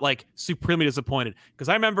you're not like supremely disappointed. Because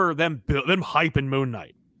I remember them hyping Moon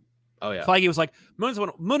Knight. Oh, yeah. Feige was like, Moon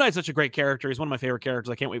Knight's such a great character. He's one of my favorite characters.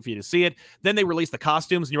 I can't wait for you to see it. Then they released the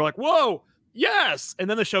costumes, and you're like, whoa, yes! And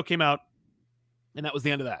then the show came out, and that was the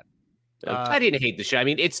end of that. I didn't hate the show. I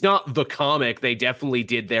mean, it's not the comic. They definitely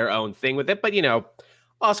did their own thing with it. But, you know,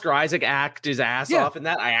 Oscar Isaac acted his ass off in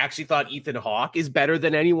that. I actually thought Ethan Hawke is better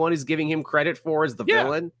than anyone is giving him credit for as the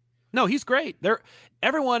villain. No, he's great.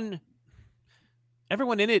 Everyone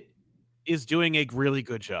in it is doing a really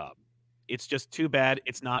good job. It's just too bad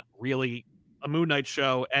it's not really a Moon Knight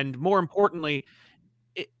show. And more importantly,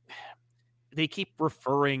 they keep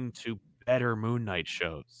referring to better Moon Knight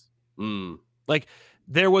shows. Like,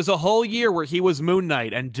 there was a whole year where he was Moon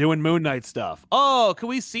Knight and doing Moon Knight stuff. Oh, can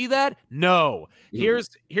we see that? No. Here's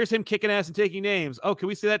him kicking ass and taking names. Oh, can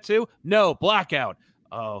we see that too? No. Blackout.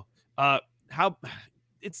 Oh. Kaiju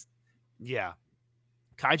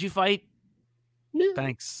fight? No.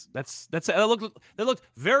 Thanks. That looked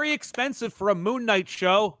very expensive for a Moon Knight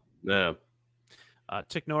show. Yeah.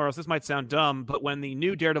 Tick Norris, this might sound dumb, but when the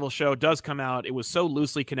new Daredevil show does come out, it was so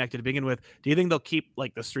loosely connected to begin with. Do you think they'll keep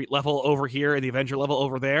like the street level over here and the Avenger level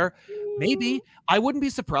over there? Maybe. I wouldn't be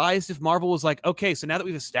surprised if Marvel was like, okay, so now that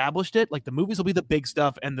we've established it, like the movies will be the big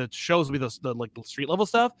stuff and the shows will be the like the street level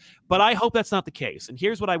stuff. But I hope that's not the case. And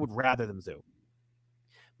here's what I would rather them do.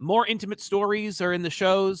 More intimate stories are in the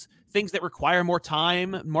shows, things that require more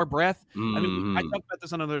time, more breath. I mean, I talked about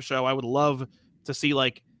this on another show. I would love to see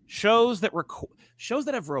like shows that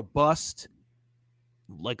have robust,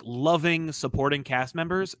 like loving, supporting cast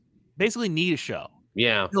members basically need a show.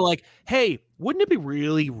 Yeah. They're like, hey, wouldn't it be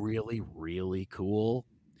really, really, really cool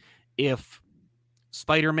if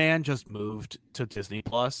Spider-Man just moved to Disney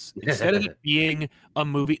Plus instead of it being a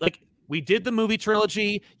movie? Like, we did the movie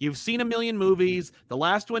trilogy. You've seen a million movies. The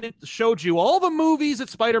last one, it showed you all the movies that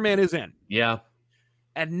Spider-Man is in. Yeah.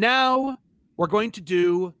 And now we're going to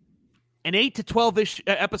do an 8 to 12-ish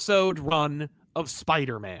episode run of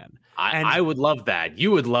Spider-Man. I would love that.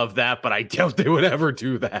 You would love that, but I doubt they would ever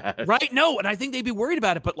do that. Right? No, and I think they'd be worried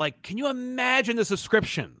about it. But, like, can you imagine the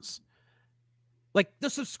subscriptions? Like the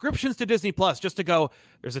subscriptions to Disney Plus, just to go,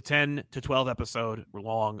 there's a 10 to 12 episode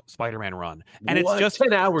long Spider-Man run. And it's just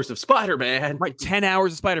 10 hours of Spider-Man. Right, 10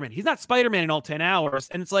 hours of Spider-Man. He's not Spider-Man in all 10 hours.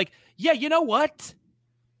 And it's like, yeah, you know what?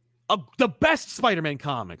 The best Spider-Man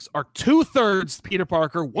comics are 2/3 Peter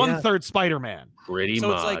Parker, 1/3 Spider-Man. Pretty so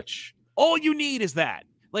much. It's like, all you need is that.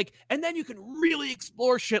 Like, and then you can really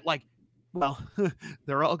explore shit like, well,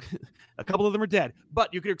 they're all, a couple of them are dead,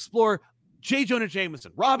 but you could explore J. Jonah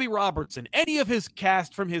Jameson, Robbie Robertson, any of his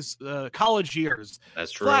cast from his college years.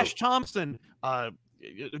 That's true. Flash Thompson,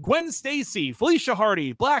 Gwen Stacy, Felicia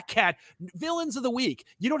Hardy, Black Cat, villains of the week.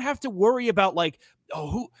 You don't have to worry about like,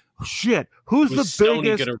 who's the Sony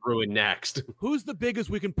biggest gonna ruin next? Who's the biggest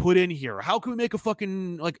we can put in here? How can we make a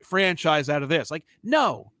fucking like franchise out of this? Like,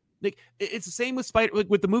 no, like it's the same with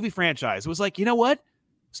with the movie franchise. It was like, you know what?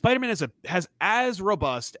 Spider-Man has as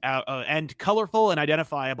robust and colorful and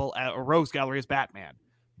identifiable a rogues gallery as Batman,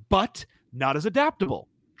 but not as adaptable.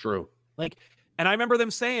 True. Like, and I remember them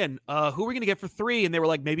saying, who are we going to get for 3? And they were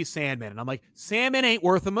like, maybe Sandman. And I'm like, Sandman ain't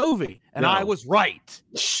worth a movie. And I was right.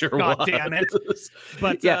 Sure. God damn it.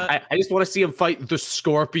 But yeah, I just want to see him fight the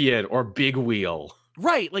Scorpion or Big Wheel.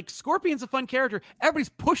 Right. Like, Scorpion's a fun character. Everybody's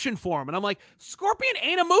pushing for him. And I'm like, Scorpion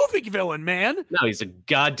ain't a movie villain, man. No, he's a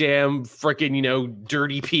goddamn freaking,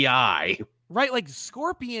 dirty PI. Right. Like,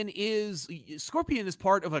 Scorpion is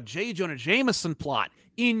part of a J. Jonah Jameson plot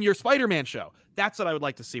in your Spider-Man show. That's what I would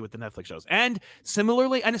like to see with the Netflix shows. And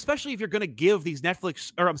similarly, and especially if you're going to give these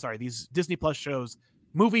these Disney Plus shows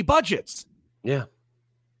movie budgets. Yeah.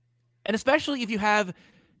 And especially if you have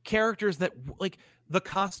characters that, like, the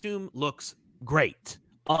costume looks great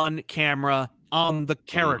on camera, on the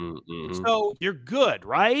character. Mm-hmm. So you're good,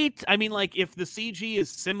 right? I mean, like, if the CG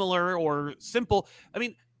is similar or simple, I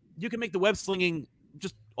mean, you can make the web slinging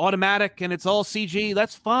just automatic and it's all CG.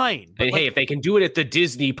 That's fine. But hey, if they can do it at the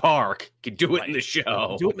Disney park, can do it in the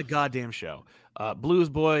show. Do it in the goddamn show. Blues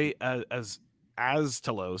Boy as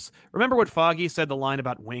Talos. Remember what Foggy said, the line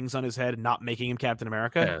about wings on his head and not making him Captain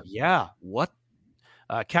America? Yeah. What?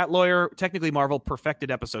 Cat Lawyer, technically Marvel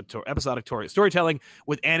perfected episodic storytelling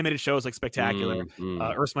with animated shows like Spectacular,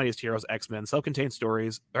 Earth's Mightiest Heroes, X-Men, self-contained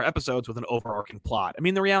stories or episodes with an overarching plot. I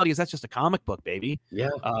mean, the reality is that's just a comic book, baby. Yeah,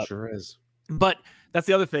 sure is. But that's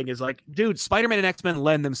the other thing is like, dude, Spider-Man and X-Men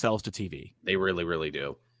lend themselves to TV. They really, really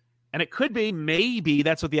do. And it could be, maybe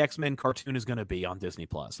that's what the X-Men cartoon is going to be on Disney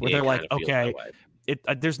Plus, where they're like, okay,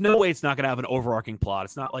 there's no way it's not going to have an overarching plot.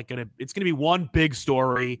 It's not like it's going to be one big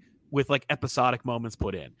story with like episodic moments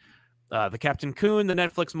put in. The Captain Coon, the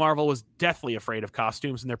Netflix Marvel, was deathly afraid of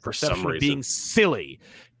costumes and their perception of being silly.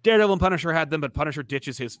 Daredevil and Punisher had them, but Punisher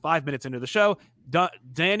ditches his 5 minutes into the show.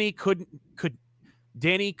 Danny could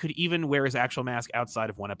even wear his actual mask outside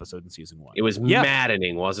of one episode in season 1. It was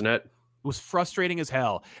maddening, wasn't it? It was frustrating as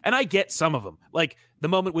hell. And I get some of them. Like the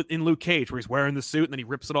moment in Luke Cage where he's wearing the suit and then he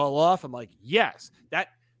rips it all off. I'm like, yes,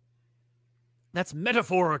 that's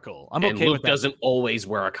metaphorical. I'm okay Luke with that. Doesn't always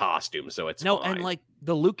wear a costume, so it's fine. And like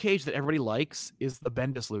the Luke Cage that everybody likes is the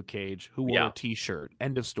Bendis Luke Cage who wore a t-shirt.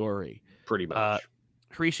 End of story. Pretty much.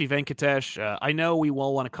 Hrishi Venkatesh. I know we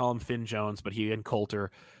all want to call him Finn Jones, but he and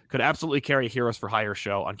Coulter could absolutely carry a Heroes for Hire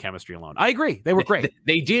show on chemistry alone. I agree. They were great.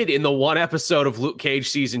 They did in the one episode of Luke Cage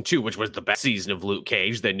season 2, which was the best season of Luke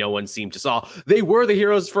Cage that no one seemed to saw. They were the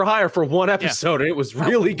Heroes for Hire for one episode, and it was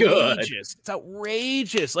really good. It's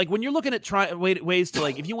outrageous. Like when you're looking at ways to,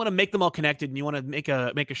 like, if you want to make them all connected and you want to make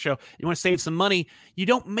a show, you want to save some money, you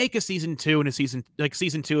don't make a season 2 and a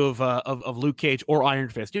season 2 of Luke Cage or Iron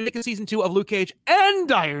Fist. You make a season 2 of Luke Cage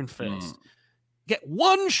and Iron Fist. Get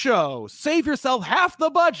one show, save yourself half the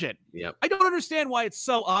budget. Yep. I don't understand why it's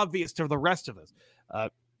so obvious to the rest of us.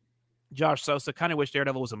 Josh Sosa, kind of wish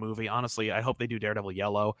Daredevil was a movie. Honestly, I hope they do Daredevil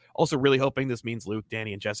Yellow. Also really hoping this means Luke,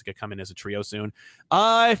 Danny, and Jessica come in as a trio soon.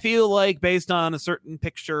 I feel like based on a certain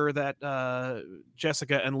picture that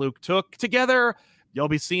Jessica and Luke took together, you'll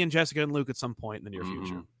be seeing Jessica and Luke at some point in the near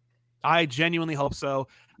future. I genuinely hope so.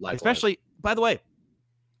 Likewise. Especially, by the way,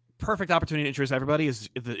 perfect opportunity to introduce everybody is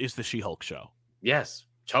the She-Hulk show. Yes,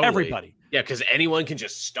 totally. Everybody. Yeah, because anyone can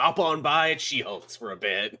just stop on by at She-Hulk's for a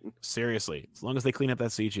bit. Seriously, as long as they clean up that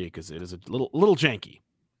CG, because it is a little janky.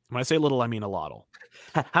 When I say little, I mean a lot.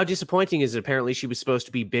 How disappointing is it? Apparently, she was supposed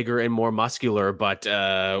to be bigger and more muscular, but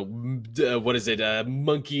what is it?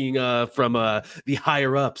 Monkeying from the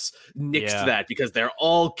higher ups nixed that because they're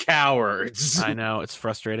all cowards. I know, it's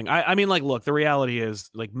frustrating. I mean, like, look, the reality is,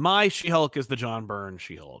 like, my She-Hulk is the John Byrne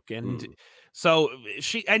She-Hulk, and so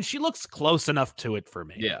she looks close enough to it for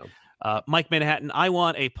me. Yeah. Mike Manhattan, I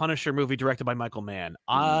want a Punisher movie directed by Michael Mann.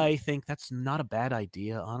 I think that's not a bad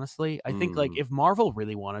idea, honestly. I think, like, if Marvel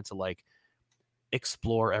really wanted to, like,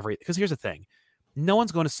 explore because here's the thing. no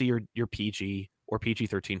one's going to see your PG or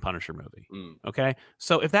PG-13 Punisher movie. Okay,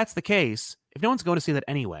 so if that's the case, if no one's going to see that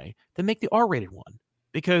anyway, then make the R-rated one,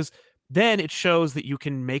 because then it shows that you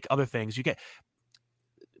can make other things. You get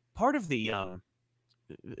part of the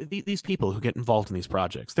these people who get involved in these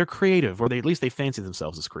projects. They're creative, or at least they fancy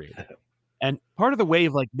themselves as creative. And part of the way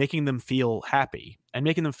of like making them feel happy and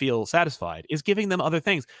making them feel satisfied is giving them other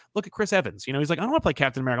things. Look at Chris Evans. You know, he's like, I don't want to play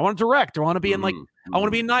Captain America. I want to direct. I want to be in like, I want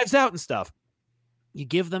to be in Knives Out and stuff. You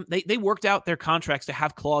give them, they worked out their contracts to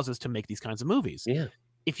have clauses to make these kinds of movies. Yeah.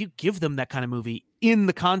 If you give them that kind of movie in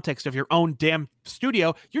the context of your own damn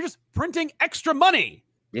studio, you're just printing extra money.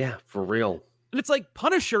 Yeah, for real. And it's like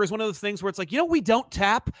Punisher is one of those things where it's like, you know, we don't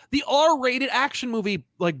tap the R-rated action movie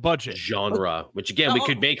like budget genre, which again, we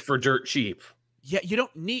could make for dirt cheap. Yeah, you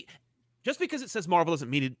don't need, just because it says Marvel doesn't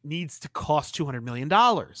mean it needs to cost $200 million.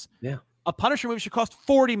 Yeah. A Punisher movie should cost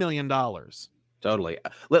 $40 million. Totally.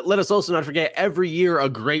 Let us also not forget, every year a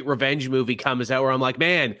great revenge movie comes out where I'm like,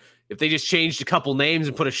 man, if they just changed a couple names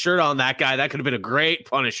and put a shirt on that guy, that could have been a great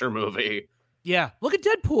Punisher movie. Yeah. Look at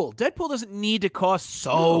Deadpool. Deadpool doesn't need to cost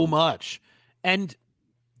so much. And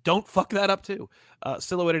don't fuck that up too.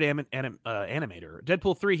 Silhouetted animator.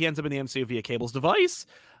 Deadpool 3, he ends up in the MCU via Cable's device.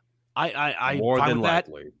 I more than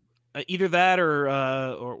likely. Either that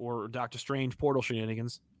or Doctor Strange portal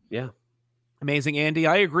shenanigans. Yeah. Amazing, Andy.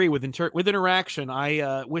 I agree with interaction.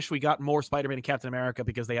 I wish we got more Spider-Man and Captain America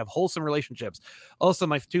because they have wholesome relationships. Also,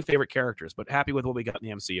 my two favorite characters, but happy with what we got in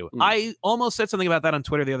the MCU. I almost said something about that on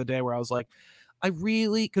Twitter the other day where I was like,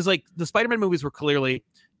 because like the Spider-Man movies were clearly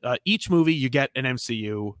each movie you get an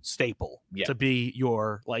MCU staple to be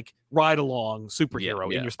your like ride along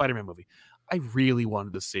superhero in your Spider-Man movie. I really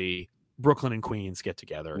wanted to see Brooklyn and Queens get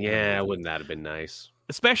together. Yeah, wouldn't that have been nice?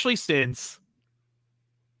 Especially since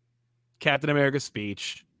Captain America's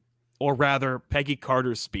speech, or rather Peggy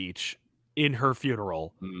Carter's speech in her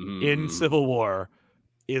funeral in Civil War,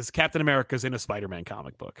 is Captain America's in a Spider-Man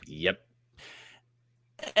comic book. Yep.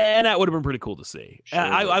 And that would have been pretty cool to see. Sure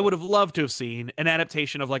I would have loved to have seen an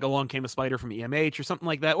adaptation of like Along Came a Spider from EMH or something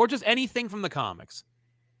like that, or just anything from the comics.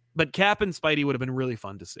 But Cap and Spidey would have been really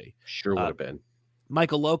fun to see. Sure would have been.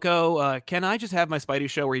 Michael Loco, can I just have my Spidey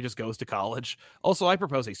show where he just goes to college? Also, I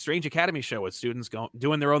propose a Strange Academy show with students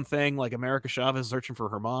doing their own thing, like America Chavez searching for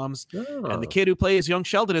her moms, and the kid who plays young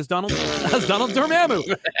Sheldon as Donald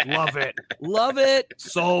Dormammu. Love it,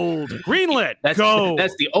 sold, greenlit. Go.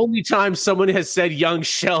 That's the only time someone has said young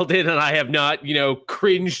Sheldon, and I have not,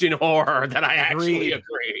 cringed in horror. That I actually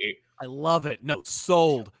agree. I love it. No,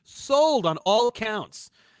 sold on all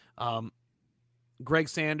accounts. Greg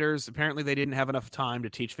Sanders, apparently they didn't have enough time to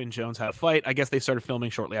teach Finn Jones how to fight. I guess they started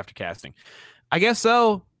filming shortly after casting. I guess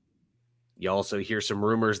so. You also hear some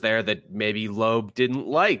rumors there that maybe Loeb didn't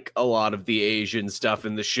like a lot of the Asian stuff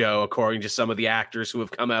in the show, according to some of the actors who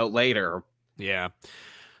have come out later. Yeah.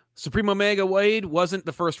 Supreme Omega Wade wasn't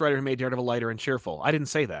the first writer who made Daredevil lighter and cheerful. I didn't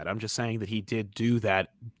say that. I'm just saying that he did do that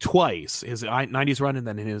twice, his 90s run and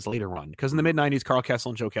then in his later run. Because in the mid-90s, Carl Kessel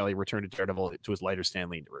and Joe Kelly returned to Daredevil to his lighter Stan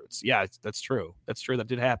Lee roots. Yeah, that's true. That's true. That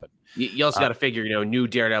did happen. You also got to figure, new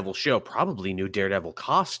Daredevil show, probably new Daredevil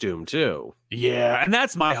costume, too. Yeah, and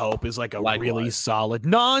that's my hope, is like a really solid,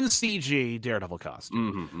 non-CG Daredevil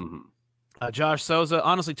costume. Josh Souza,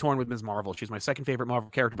 honestly torn with Ms. Marvel. She's my second favorite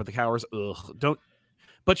Marvel character, but the powers,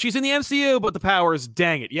 But she's in the MCU, but the powers,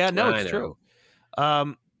 dang it. Yeah, no, it's true.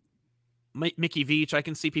 Mickey Veach, I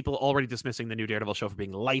can see people already dismissing the new Daredevil show for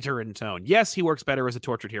being lighter in tone. Yes, he works better as a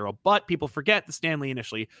tortured hero, but people forget that Stan Lee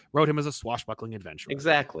initially wrote him as a swashbuckling adventurer.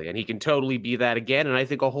 Exactly, and he can totally be that again, and I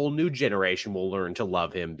think a whole new generation will learn to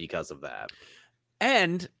love him because of that.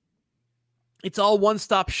 And it's all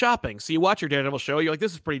one-stop shopping. So you watch your Daredevil show, you're like,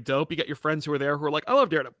 this is pretty dope. You got your friends who are there who are like, I love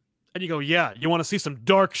Daredevil. And you go, yeah, you want to see some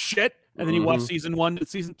dark shit? And then you watch season 1 to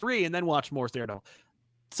season 3 and then watch more Daredevil.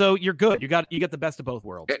 So you're good. You got the best of both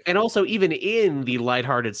worlds. And also, even in the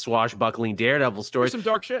lighthearted, swashbuckling Daredevil stories, there's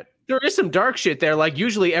some dark shit. There is some dark shit there. Like,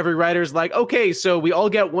 usually every writer's like, okay, so we all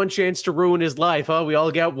get one chance to ruin his life. Huh? We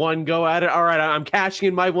all get one go at it. All right, I'm cashing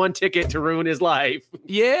in my one ticket to ruin his life.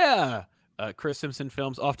 Yeah. Chris Simpson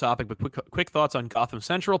films, off topic, but quick thoughts on Gotham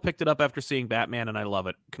Central. Picked it up after seeing Batman, and I love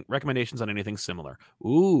it. Recommendations on anything similar?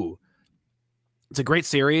 Ooh. It's a great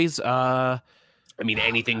series.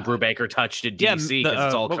 Anything Brubaker touched at DC, because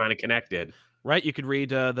it's all kind of connected. Right? You could read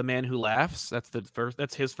The Man Who Laughs.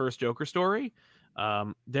 That's his first Joker story.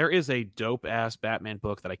 There is a dope-ass Batman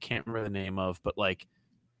book that I can't remember the name of, but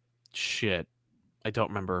shit. I don't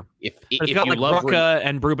remember. It's got like Rucka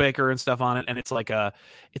and Brubaker and stuff on it, and it's like an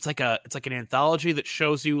anthology that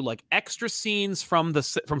shows you like extra scenes from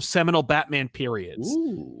seminal Batman periods.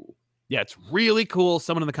 Ooh. Yeah, it's really cool.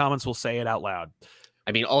 Someone in the comments will say it out loud.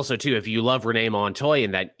 I mean, also, too, if you love Renee Montoya,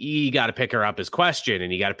 and that you got to pick her up as Question,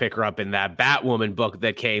 and you got to pick her up in that Batwoman book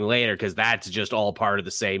that came later, because that's just all part of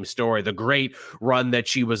the same story. The great run that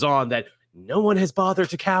she was on that no one has bothered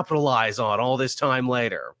to capitalize on all this time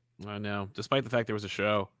later. I know, despite the fact there was a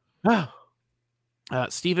show. Oh.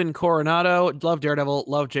 Stephen Coronado, love Daredevil,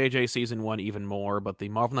 love JJ season 1 even more, but the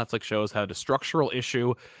Marvel Netflix shows had a structural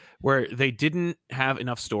issue where they didn't have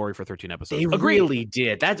enough story for 13 episodes. They really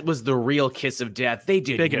did. That was the real kiss of death. They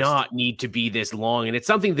did not need to be this long. And it's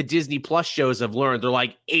something the Disney Plus shows have learned. They're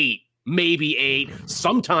like 8, maybe 8,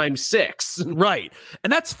 sometimes 6. Right.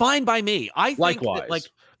 And that's fine by me. I think Likewise. That, like,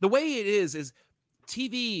 the way it is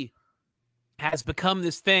TV has become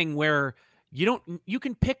this thing where you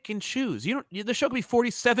can pick and choose. The show could be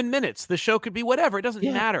 47 minutes. The show could be whatever. It doesn't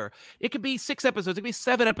matter. It could be 6 episodes. It could be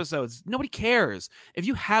 7 episodes. Nobody cares. If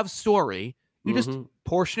you have story, you just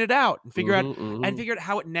portion it out and figure out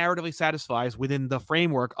how it narratively satisfies within the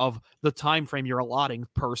framework of the time frame you're allotting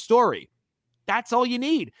per story. That's all you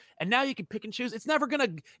need. And now you can pick and choose. It's not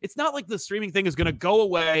like the streaming thing is going to go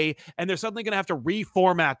away and they're suddenly going to have to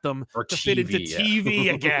reformat them to fit into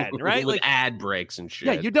TV again, right? With ad breaks and shit.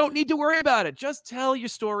 Yeah, you don't need to worry about it. Just tell your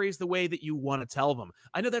stories the way that you want to tell them.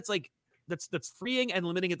 I know that's freeing and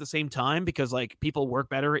limiting at the same time because like people work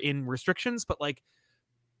better in restrictions, but like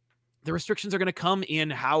the restrictions are going to come in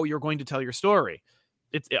how you're going to tell your story.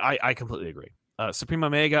 I completely agree. Supreme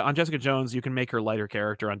Omega on Jessica Jones, you can make her lighter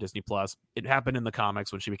character on Disney Plus. It happened in the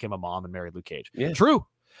comics when she became a mom and married Luke Cage. Yeah. True.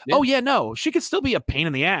 Yeah. Oh yeah, no, she could still be a pain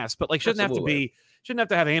in the ass, but like shouldn't have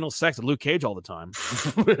to have anal sex with Luke Cage all the time.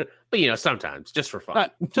 But sometimes just for fun.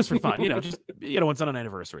 Just for fun, just once on an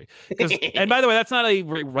anniversary. And by the way, that's not a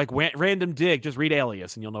like random dig. Just read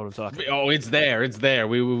Alias and you'll know what I'm talking about. Oh, it's there.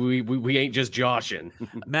 We ain't just joshing.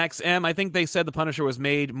 Max M, I think they said the Punisher was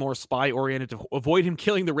made more spy oriented to avoid him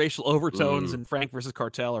killing the racial overtones in Frank versus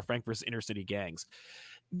Cartel or Frank versus Inner City Gangs.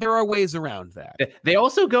 There are ways around that. They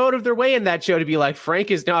also go out of their way in that show to be like,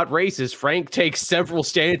 Frank is not racist. Frank takes several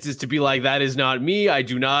stances to be like, that is not me. I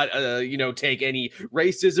do not, take any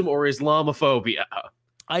racism or Islamophobia.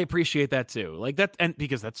 I appreciate that too. Like that, and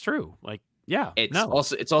because that's true. Like, yeah,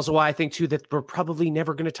 it's also why I think too that we're probably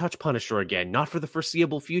never going to touch Punisher again, not for the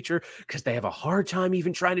foreseeable future, because they have a hard time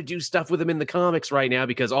even trying to do stuff with him in the comics right now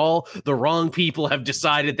because all the wrong people have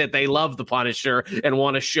decided that they love the Punisher and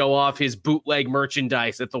want to show off his bootleg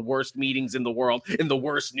merchandise at the worst meetings in the world in the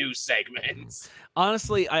worst news segments.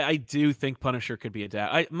 Honestly, I do think Punisher could be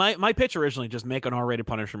adapted. My pitch originally just make an R-rated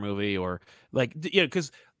Punisher movie or like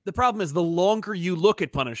because. The problem is the longer you look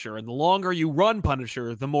at Punisher and the longer you run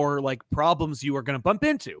Punisher, the more like problems you are going to bump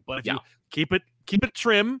into. But if you keep it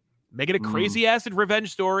trim, make it a crazy acid revenge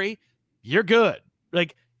story, you're good.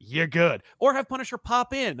 Like you're good. Or have Punisher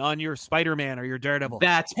pop in on your Spider-Man or your Daredevil.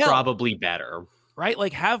 That's probably better. Right?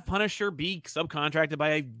 Like have Punisher be subcontracted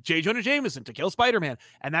by J. Jonah Jameson to kill Spider-Man.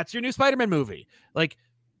 And that's your new Spider-Man movie. Like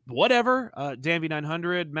whatever. Dan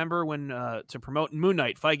V900, remember when to promote Moon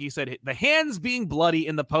Knight, Feige said the hands being bloody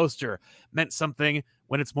in the poster meant something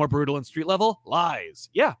when it's more brutal in street level? Lies.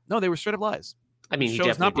 Yeah, no, they were straight up lies. I mean, he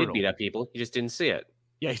definitely did beat up people. You just didn't see it.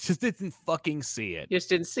 Yeah, he just didn't fucking see it. You just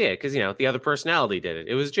didn't see it because, the other personality did it.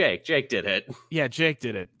 It was Jake. Jake did it. Yeah, Jake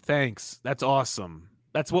did it. Thanks. That's awesome.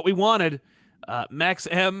 That's what we wanted. Max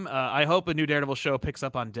M, I hope a new Daredevil show picks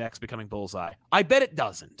up on Dex becoming Bullseye. I bet it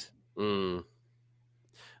doesn't.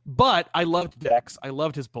 But I loved Dex. I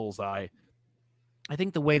loved his Bullseye. I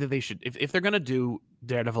think the way that they should, if they're going to do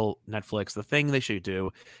Daredevil Netflix, the thing they should do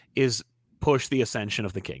is push the ascension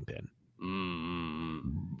of the Kingpin.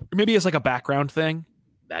 Maybe it's like a background thing.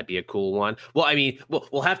 That'd be a cool one. Well, I mean,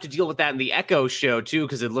 we'll have to deal with that in the Echo show, too,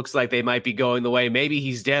 because it looks like they might be going the way. Maybe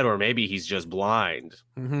he's dead or maybe he's just blind.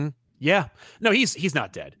 Mm-hmm. Yeah. No, he's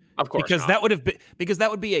not dead. Of course, because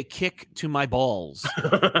that would be a kick to my balls.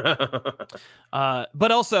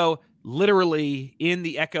 But also, literally in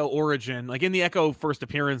the Echo origin, like in the Echo first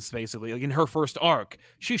appearance, basically, like in her first arc,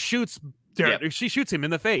 she shoots him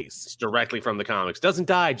in the face. It's directly from the comics. Doesn't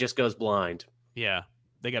die, just goes blind. Yeah.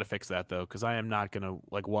 They got to fix that, though, because I am not going to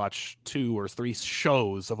watch 2 or 3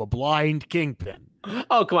 shows of a blind Kingpin.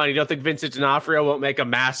 Oh, come on. You don't think Vincent D'Onofrio won't make a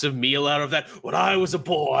massive meal out of that? When I was a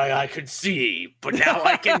boy, I could see, but now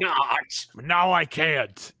I cannot. Now I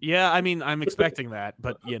can't. Yeah, I mean, I'm expecting that,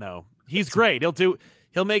 but, he's great.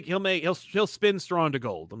 He'll spin straw into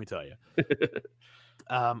gold, let me tell you.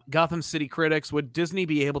 Gotham City critics, would Disney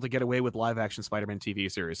be able to get away with live-action Spider-Man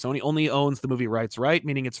TV series? Sony only owns the movie rights, right?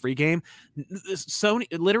 Meaning it's free game. Sony,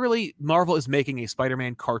 literally, Marvel is making a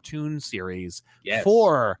Spider-Man cartoon series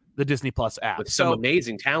for the Disney Plus app. With some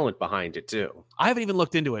amazing talent behind it, too. I haven't even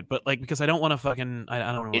looked into it, but because I don't want to fucking... I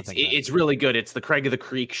don't want to think it's really good. It's the Craig of the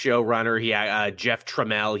Creek showrunner. Jeff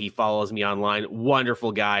Trammell. He follows me online.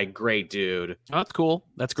 Wonderful guy. Great dude. Oh, that's cool.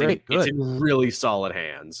 That's great. It's in really solid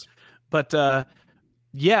hands. But...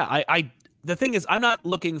 yeah, the thing is, I'm not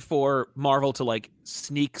looking for Marvel to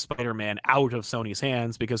sneak Spider-Man out of Sony's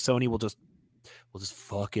hands, because Sony will just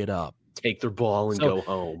fuck it up, take their ball and go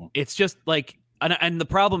home. It's just and the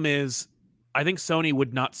problem is, I think Sony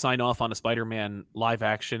would not sign off on a Spider-Man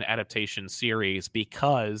live-action adaptation series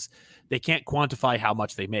because they can't quantify how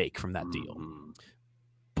much they make from that deal.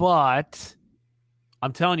 But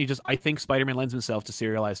I'm telling you, I think Spider-Man lends himself to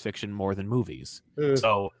serialized fiction more than movies.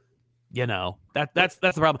 So. That's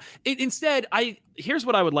the problem. Instead, here's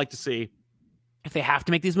what I would like to see if they have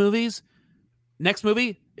to make these movies. Next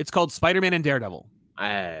movie, it's called Spider-Man and Daredevil.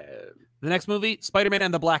 The next movie, Spider-Man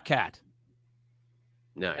and the Black Cat.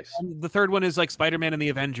 Nice. And the third one is Spider-Man and the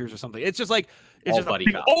Avengers or something. It's just buddy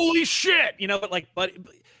cops. Holy shit, but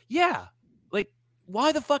yeah,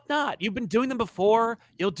 why the fuck not? You've been doing them before.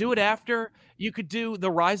 You'll do it after. You could do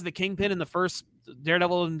the Rise of the Kingpin in the first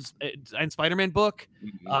Daredevil and Spider-Man book.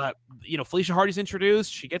 Felicia Hardy's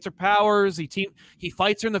introduced. She gets her powers. He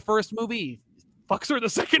fights her in the first movie. Fucks her in the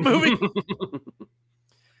second movie.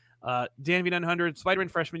 Dan V900, Spider-Man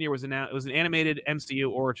freshman year was an animated MCU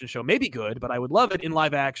origin show. Maybe good, but I would love it in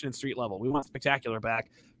live action and street level. We want Spectacular back,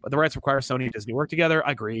 but the rights require Sony and Disney work together.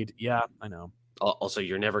 Agreed. Yeah, I know. Also,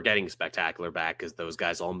 you're never getting Spectacular back because those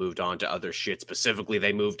guys all moved on to other shit. Specifically,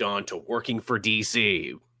 they moved on to working for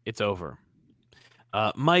DC. It's over.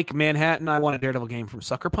 Mike Manhattan, I want a Daredevil game from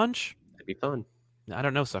Sucker Punch. That'd be fun. I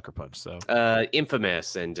don't know Sucker Punch, so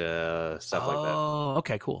Infamous and stuff like that. Oh,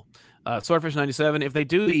 okay, cool. Swordfish 97. If they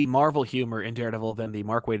do the Marvel humor in Daredevil, then the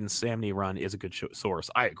Mark Waid and Sam Neill run is a good source.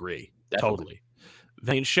 I agree. Definitely. Totally.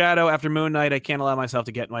 Vane Shadow, after Moon Knight, I can't allow myself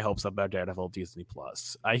to get my hopes up about Daredevil Disney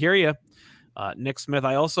Plus. I hear you. Nick Smith,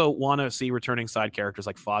 I also want to see returning side characters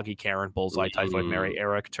like Foggy, Karen, Bullseye, Typhoid Mary,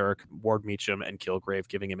 Eric, Turk, Ward Meacham, and Kilgrave,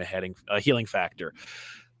 giving him a healing factor.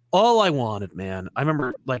 All I wanted, man. I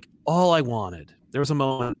remember, all I wanted. There was a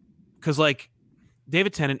moment, because,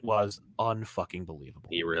 David Tennant was unfucking believable.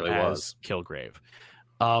 He really was. Kilgrave.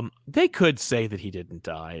 They could say that he didn't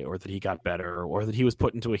die, or that he got better, or that he was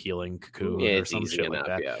put into a healing cocoon, or some shit like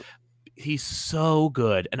that. Yeah. He's so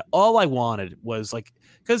good. And all I wanted was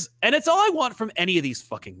and it's all I want from any of these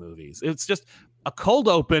fucking movies. It's just a cold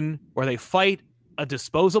open where they fight a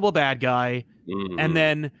disposable bad guy and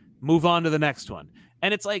then move on to the next one.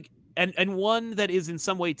 And it's and one that is in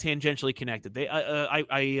some way tangentially connected.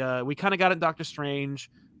 We kind of got it in Doctor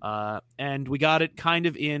Strange, and we got it kind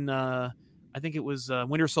of in I think it was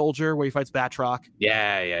Winter Soldier, where he fights Batroc.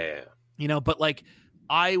 Yeah. But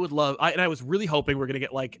I would love, and I was really hoping we're gonna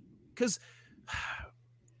get because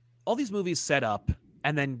all these movies set up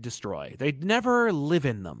and then destroy. They never live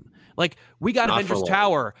in them. We got Avengers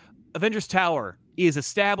Tower. Avengers Tower is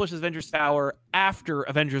established as Avengers Tower after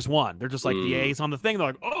Avengers 1. They're just the A's on the thing.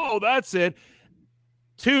 They're oh, that's it.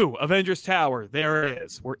 2, Avengers Tower. There it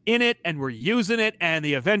is. We're in it and we're using it, and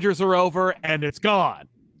the Avengers are over and it's gone.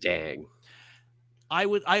 Dang. I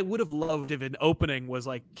would have loved if an opening was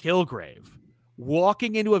Kilgrave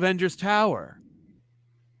walking into Avengers Tower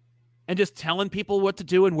and just telling people what to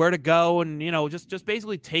do and where to go, and just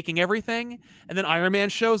basically taking everything. And then Iron Man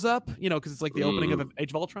shows up, because it's the opening of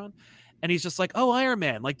Age of Ultron, and he's just oh, Iron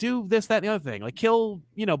Man, do this, that, and the other thing, kill,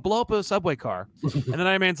 blow up a subway car. And then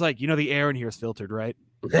Iron Man's the air in here is filtered, right?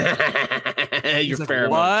 Your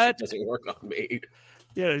pheromone doesn't work on me.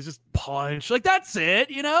 Yeah, he's just punch. That's it,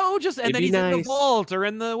 just, and then he's in the vault or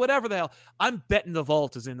in the whatever the hell. I'm betting the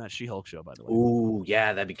vault is in that She-Hulk show, by the way. Ooh,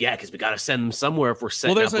 yeah, that'd be, because we got to send them somewhere if we're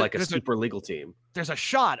setting up a super legal team. There's a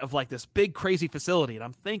shot of this big crazy facility, and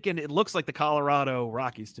I'm thinking it looks like the Colorado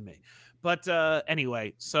Rockies to me. But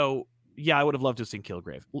anyway, so yeah, I would have loved to have seen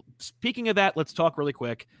Kilgrave. Speaking of that, let's talk really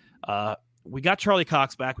quick. We got Charlie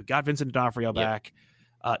Cox back. We got Vincent D'Onofrio back.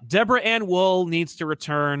 Deborah Ann Wool needs to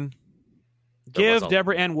return. Give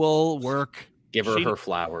Deborah Ann Wool work. Give her her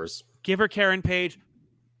flowers. Give her Karen Page.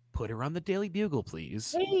 Put her on the Daily Bugle,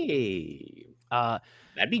 please. Hey.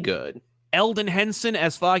 That'd be good. Eldon Henson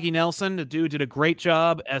as Foggy Nelson. The dude did a great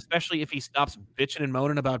job, especially if he stops bitching and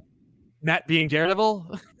moaning about Matt being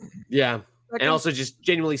Daredevil. Yeah. And also just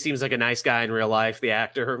genuinely seems like a nice guy in real life, the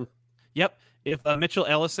actor. Yep. If Mitchell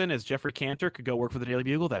Ellison as Jeffrey Cantor could go work for the Daily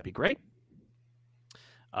Bugle, that'd be great.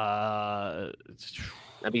 I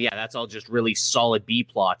mean, yeah, that's all just really solid B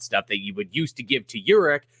plot stuff that you would used to give to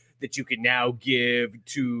Urich that you can now give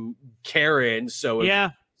to Karen. So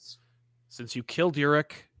since you killed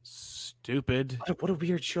Urich, stupid. What a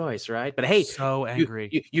weird choice, right? But hey, so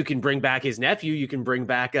angry. You can bring back his nephew. You can bring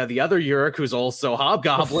back the other Urich who's also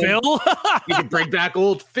Hobgoblin. Phil. You can bring back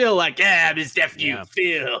old Phil, like his nephew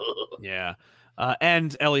Phil. Yeah.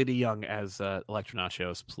 And Elliot Young as Electra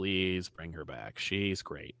Nachos. Please bring her back. She's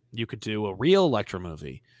great. You could do a real Electra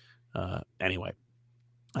movie. Anyway.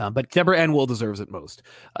 But Deborah Ann Wool deserves it most.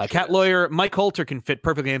 Cat Lawyer Mike Coulter can fit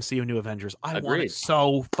perfectly MCU New Avengers. I want it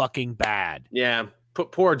so fucking bad. Yeah.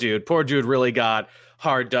 Poor dude. Poor dude really got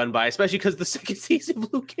hard done by, especially because the second season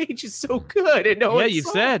of Luke Cage is so good. And no one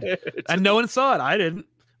saw it. And no one saw it. I didn't.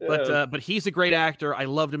 But he's a great actor. I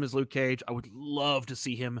loved him as Luke Cage. I would love to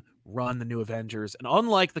see him run the New Avengers. And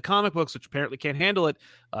unlike the comic books, which apparently can't handle it,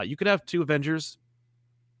 you could have two Avengers.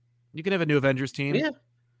 You can have a New Avengers team. Yeah.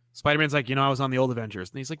 Spider-Man's like, I was on the old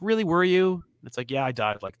Avengers. And he's like, really, were you? And it's like, yeah, I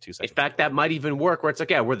died like 2 seconds. In fact, that might even work where it's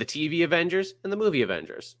like, yeah, we're the TV Avengers and the movie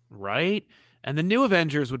Avengers. Right? And the New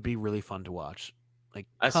Avengers would be really fun to watch. Like,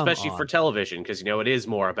 especially for television, because, it is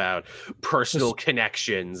more about personal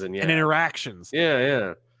connections and interactions.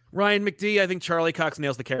 Yeah. Ryan McD, I think Charlie Cox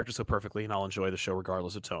nails the character so perfectly, and I'll enjoy the show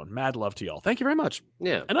regardless of tone. Mad love to y'all. Thank you very much.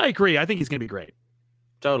 Yeah. And I agree. I think he's going to be great.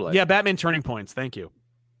 Totally. Yeah, Batman Turning Points. Thank you.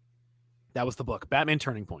 That was the book. Batman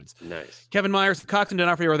Turning Points. Nice. Kevin Myers, Cox and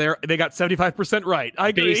D'Onofrio were there. They got 75% right. I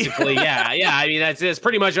agree. Basically, yeah. I mean, that's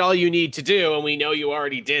pretty much all you need to do, and we know you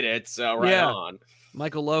already did it, so on.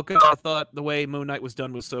 Michael Loca, I thought the way Moon Knight was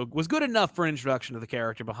done was good enough for an introduction of the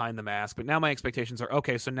character behind the mask, but now my expectations are,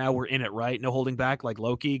 okay, so now we're in it, right? No holding back, like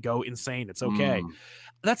Loki, go insane. It's okay.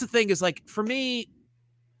 That's the thing is, like, for me,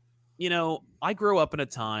 I grew up in a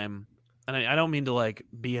time, and I don't mean to, like,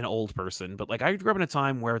 be an old person, but, like, I grew up in a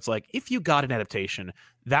time where it's like, if you got an adaptation,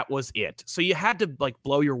 that was it. So you had to, like,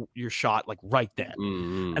 blow your shot, like, right then.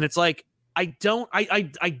 And it's like, I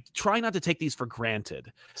try not to take these for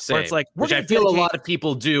granted. Same. Where it's like, which I feel a lot of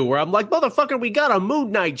people do, where I'm like, motherfucker, we got a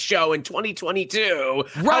Moon Knight show in 2022.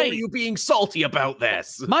 Right. How are you being salty about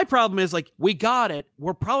this? My problem is, like, we got it.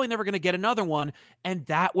 We're probably never going to get another one. And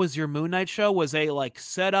that was your Moon Knight show, was a, like,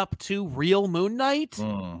 set up to real Moon Knight.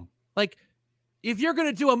 Like, if you're going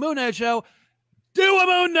to do a Moon Knight show, do a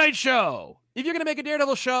Moon Knight show. If you're going to make a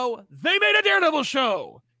Daredevil show, they made a Daredevil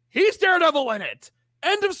show. He's Daredevil in it.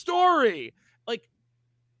 End of story. Like,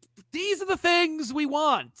 these are the things we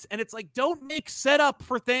want. And it's like, don't make setup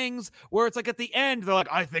for things where it's like at the end, they're like,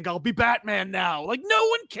 I think I'll be Batman now. Like, no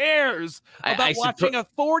one cares about watching a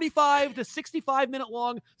 45 to 65 minute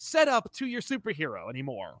long setup to your superhero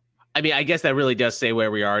anymore. I mean, I guess that really does say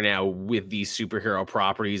where we are now with these superhero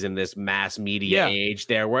properties in this mass media age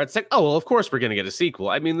there, where it's like, oh, well, of course we're going to get a sequel.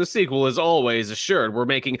 I mean, the sequel is always assured. We're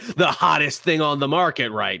making the hottest thing on the market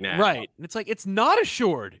right now. Right. And it's like, it's not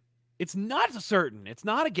assured. It's not certain. It's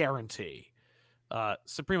not a guarantee.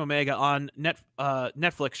 Supreme Omega on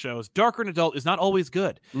Netflix shows, Darker and Adult is not always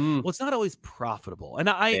good. Well, it's not always profitable. And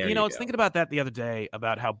I was thinking about that the other day,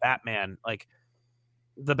 about how Batman, like,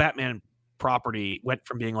 the Batman property went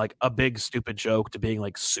from being like a big stupid joke to being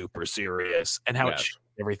like super serious, and how it changed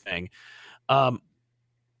everything.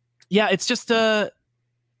 It's just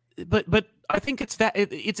but I think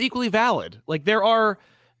it's equally valid. Like, there are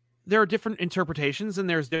different interpretations, and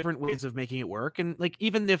there's different ways of making it work, and like,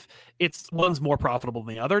 even if one's more profitable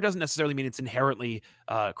than the other, doesn't necessarily mean it's inherently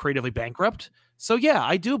creatively bankrupt. So yeah,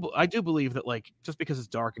 I do believe that, like, just because it's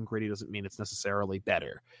dark and gritty doesn't mean it's necessarily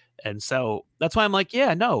better. And so that's why I'm like,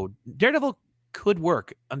 yeah, no, Daredevil could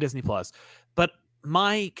work on Disney Plus, but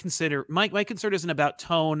my concern isn't about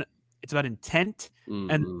tone, it's about intent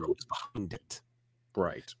and who's behind it.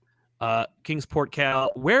 Right. Kingsport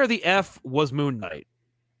Cal, where the F was Moon Knight?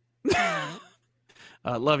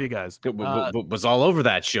 Love you guys. Was all over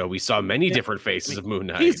that show. We saw many different faces of Moon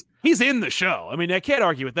Knight. He's in the show. I mean, I can't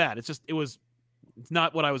argue with that. It's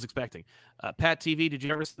not what I was expecting. Pat TV, did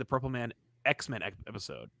you ever see the Purple Man X-Men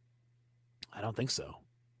episode? I don't think so.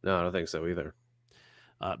 No, I don't think so either.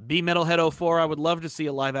 B Metalhead 04, I would love to see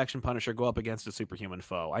a live-action Punisher go up against a superhuman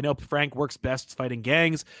foe. I know Frank works best fighting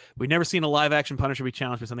gangs. We've never seen a live-action Punisher be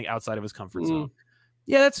challenged with something outside of his comfort zone.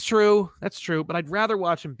 Yeah, that's true. But I'd rather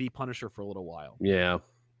watch him be Punisher for a little while. Yeah.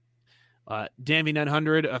 Danby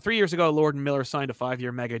 900. 3 years ago, Lord and Miller signed a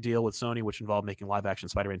 5-year mega deal with Sony, which involved making live-action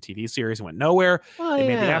Spider-Man TV series and went nowhere. They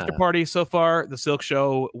made the After Party so far. The Silk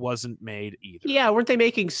Show wasn't made either. Yeah, weren't they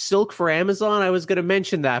making Silk for Amazon? I was going to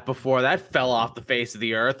mention that before. That fell off the face of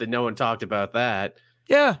the earth, and no one talked about that.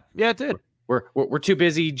 Yeah, it did. We're too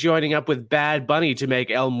busy joining up with Bad Bunny to make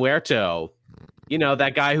El Muerto. You know,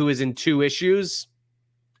 that guy who is in 2 issues.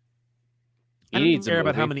 I don't care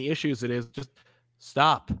about how many issues it is. Just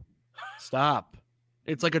stop.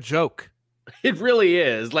 It's like a joke. It really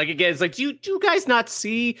is. Like, again, it's like, do you guys not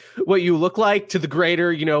see what you look like to the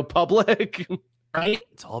greater, public? Right?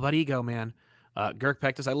 It's all about ego, man. Girk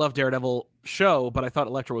Pectus, I love Daredevil show, but I thought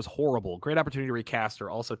Elektra was horrible. Great opportunity to recast her.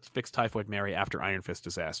 Also fix Typhoid Mary after Iron Fist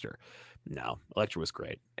disaster. No, Elektra was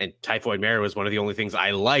great. And Typhoid Mary was one of the only things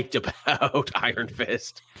I liked about Iron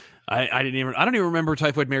Fist. I don't even remember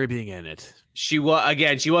Typhoid Mary being in it. She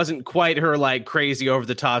wasn't quite her like crazy over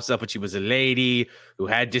the top stuff, but she was a lady who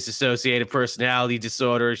had dissociative personality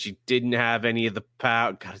disorder. She didn't have any of the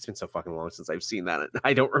power. God, it's been so fucking long since I've seen that.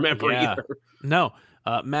 I don't remember either. No,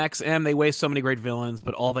 Max M. They waste so many great villains,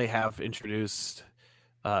 but all they have introduced,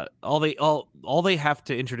 all they have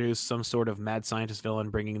to introduce some sort of mad scientist villain,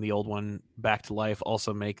 bringing the old one back to life.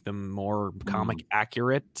 Also make them more comic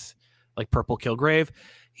accurate, like Purple Killgrave.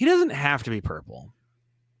 He doesn't have to be purple.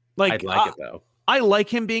 Like, I'd like it though. I like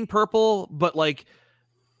him being purple, but like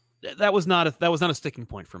that was not a sticking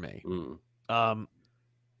point for me.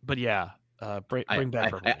 But yeah, bring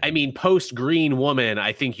back Purple. I mean, post Green Woman,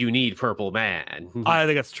 I think you need Purple Man. I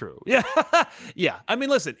think that's true. Yeah, yeah. I mean,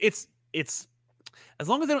 listen, it's as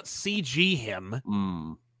long as they don't CG him,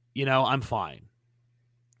 I'm fine.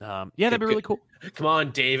 Yeah, that'd be really cool. Come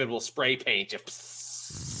on, David, we'll spray paint you.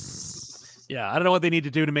 Yeah, I don't know what they need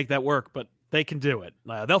to do to make that work, but they can do it.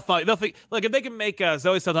 They'll think, like, if they can make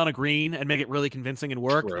Zoe Saldana green and make it really convincing and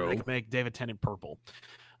work, they can make David Tennant purple.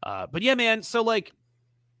 But yeah, man. So like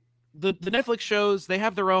the Netflix shows, they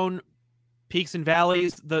have their own peaks and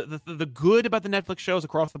valleys. The good about the Netflix shows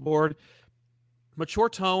across the board, mature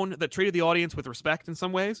tone that treated the audience with respect in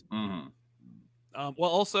some ways, while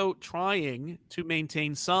also trying to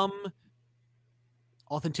maintain some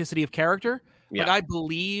authenticity of character. Yeah. Like, I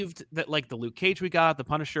believed that, like, the Luke Cage we got, the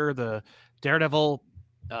Punisher, the Daredevil,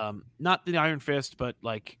 not the Iron Fist, but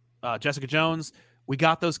like Jessica Jones, we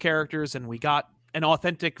got those characters, and we got an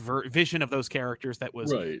authentic vision of those characters that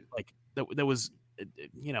was like that was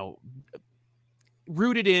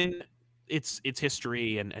rooted in its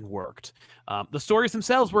history and worked. The stories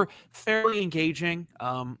themselves were fairly engaging,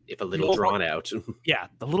 if a little drawn out. Yeah,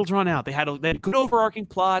 a little drawn out. They had good overarching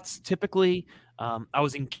plots. Typically, I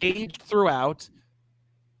was engaged throughout.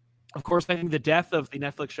 Of course, I think the death of the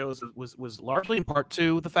Netflix shows was largely in part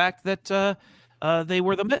to the fact that they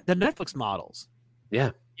were the Netflix models.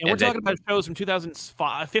 Yeah. And we're talking about shows from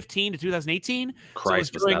 2015 to 2018.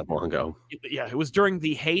 Christ, was that long ago. Yeah, it was during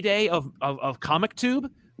the heyday of ComicTube,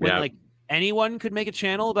 when like anyone could make a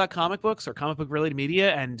channel about comic books or comic book related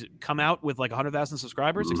media and come out with like 100,000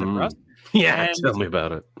 subscribers, except for us. Yeah, tell me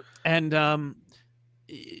about it. And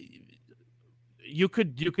you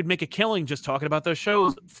could make a killing just talking about those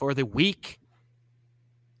shows for the week,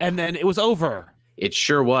 and then it was over. It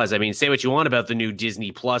sure was. I mean, say what you want about the new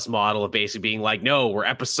Disney Plus model of basically being like, no, we're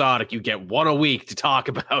episodic. You get one a week to talk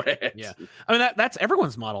about it. Yeah. I mean, that's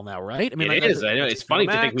everyone's model now, right? I mean, it is. I know. It's funny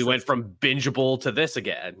to think we went from bingeable to this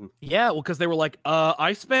again. Yeah. Well, because they were like,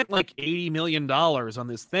 I spent like $80 million on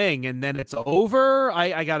this thing, and then it's over.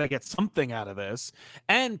 I got to get something out of this.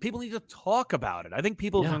 And people need to talk about it. I think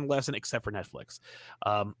people learn a lesson, except for Netflix,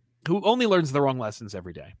 who only learns the wrong lessons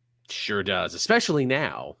every day. Sure does, especially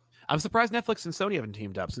now. I'm surprised Netflix and Sony haven't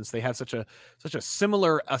teamed up, since they have such a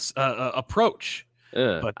similar approach.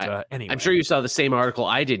 But anyway, I'm sure you saw the same article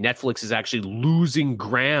I did. Netflix is actually losing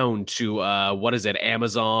ground to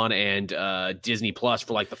Amazon and Disney Plus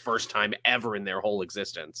for like the first time ever in their whole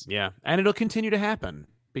existence. Yeah, and it'll continue to happen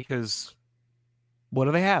because what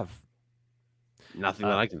do they have? Nothing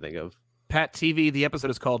that I can think of. Pat TV. The episode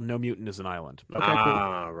is called "No Mutant Is an Island." Okay,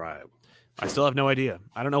 cool. Right. I still have no idea.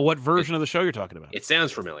 I don't know what version of the show you're talking about. It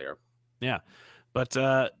sounds familiar. Yeah. But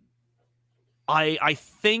I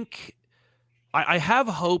think I have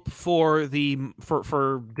hope for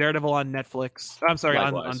Daredevil on Netflix. I'm sorry,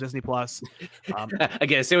 on Disney Plus.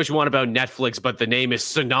 Again, say what you want about Netflix, but the name is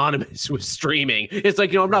synonymous with streaming. It's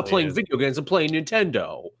like, I'm not playing video games, I'm playing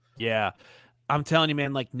Nintendo. Yeah. I'm telling you,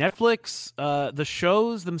 man, like Netflix, the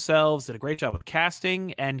shows themselves did a great job of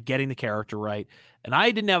casting and getting the character right. And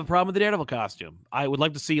I didn't have a problem with the Daredevil costume. I would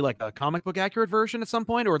like to see like a comic book accurate version at some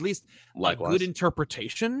point, or at least a good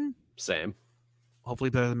interpretation. Same.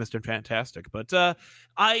 Hopefully better than Mr. Fantastic. But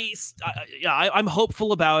I'm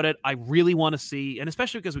hopeful about it. I really want to see, and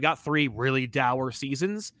especially because we got 3 really dour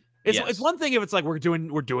seasons. It's one thing if it's like we're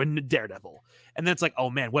doing Daredevil, and then it's like,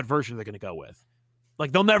 oh man, what version are they going to go with?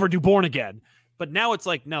 Like they'll never do Born Again. But now it's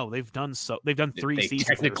like, no, they've done 3 seasons.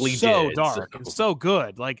 Technically so dark and so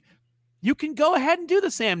good. Like, you can go ahead and do the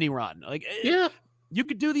Sam Nee run. Like, yeah. You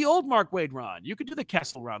could do the old Mark Waid run. You could do the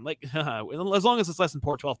Kessel run, like as long as it's less than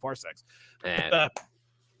 12 parsecs. But,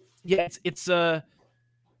 yeah, it's I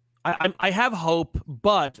have hope,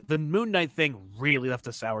 but the Moon Knight thing really left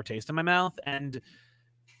a sour taste in my mouth, and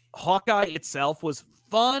Hawkeye itself was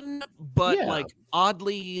fun, but like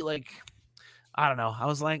oddly, like I don't know. I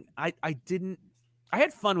was like, I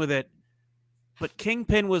had fun with it, but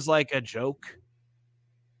Kingpin was like a joke.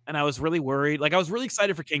 And I was really worried. Like, I was really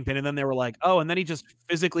excited for Kingpin. And then they were like, oh, and then he just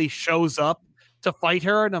physically shows up to fight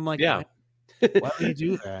her. And I'm like, yeah. Why would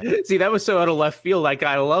you do that? See, that was so out of left field. Like,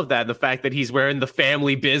 I love that. And the fact that he's wearing the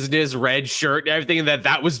family business red shirt and everything,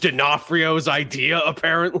 that was D'Onofrio's idea,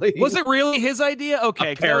 apparently. Was it really his idea?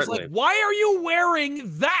 Okay. Apparently. I was like, why are you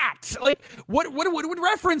wearing that? Like, what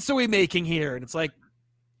reference are we making here? And it's like,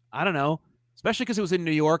 I don't know. Especially because it was in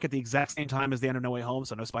New York at the exact same time as the end of No Way Home,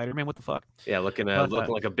 so no Spider-Man. What the fuck? Yeah, looking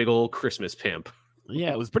like a big old Christmas pimp.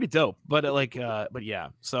 Yeah, it was pretty dope. But but yeah.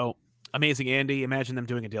 So Amazing Andy. Imagine them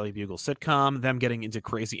doing a Daily Bugle sitcom, them getting into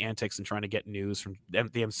crazy antics and trying to get news from the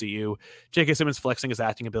MCU. J.K. Simmons flexing his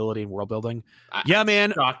acting ability and world building. I'm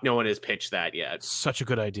man. Shocked no one has pitched that yet. Such a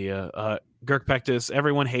good idea. Girk Pectus.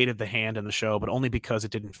 Everyone hated the hand in the show, but only because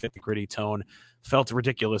it didn't fit the gritty tone. Felt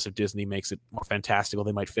ridiculous. If Disney makes it more fantastical,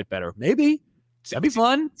 they might fit better. Maybe. That'd be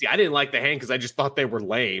fun. See, I didn't like the hand because I just thought they were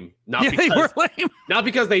lame. They were lame. Not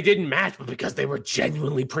because they didn't match, but because they were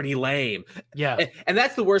genuinely pretty lame. Yeah. And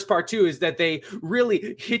that's the worst part, too, is that they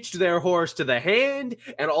really hitched their horse to the hand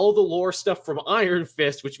and all the lore stuff from Iron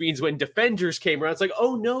Fist, which means when Defenders came around, it's like,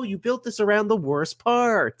 oh, no, you built this around the worst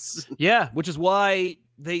parts. Yeah, which is why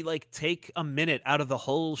they, like, take a minute out of the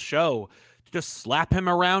whole show to just slap him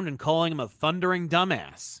around and calling him a thundering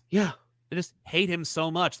dumbass. Yeah. They just hate him so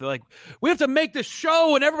much. They're like, we have to make this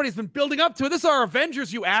show, and everybody's been building up to it. This is our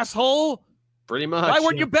Avengers, you asshole. Pretty much. Why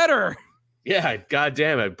weren't you better? Yeah, God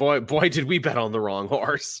damn it. Boy, did we bet on the wrong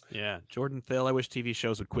horse. Yeah, Jordan Thill, I wish TV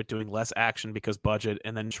shows would quit doing less action because budget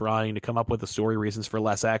and then trying to come up with the story reasons for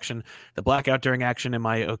less action. The blackout during action, in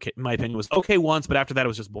my opinion, was okay once, but after that, it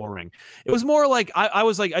was just boring. It was more like, I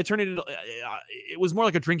turned it into, it was more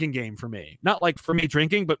like a drinking game for me. Not like for me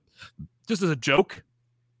drinking, but just as a joke.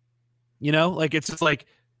 You know, like it's just like,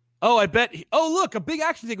 oh, I bet. Look, a big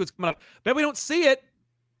action sequence coming up. Bet we don't see it.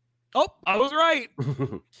 Oh, I was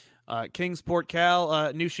right. Kingsport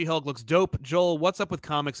Cal, new She-Hulk looks dope. Joel, what's up with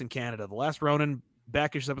comics in Canada? The last Ronin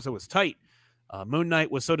back-ish episode was tight. Moon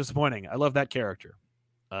Knight was so disappointing. I love that character.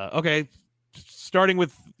 Okay, starting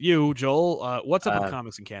with you, Joel. What's up with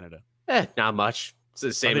comics in Canada? Not much. It's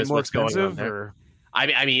the same as more what's going on there. or?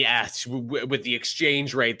 I mean, yes, with the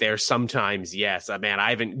exchange rate there, sometimes, yes. Man, I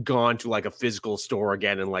haven't gone to like a physical store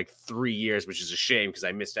again in like 3 years, which is a shame because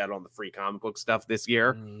I missed out on the free comic book stuff this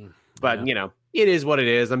year. But, you know, it is what it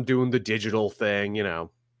is. I'm doing the digital thing, you know.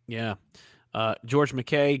 Yeah. George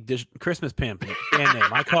McKay, Christmas Pimp, fan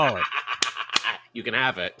name. I call it. You can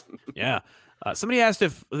have it. Yeah. Somebody asked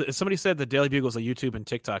if somebody said the Daily Bugle is a YouTube and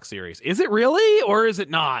TikTok series. Is it really or is it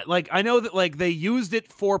not? Like, I know that like they used it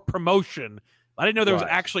for promotion. I didn't know there was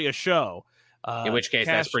actually a show. In which case,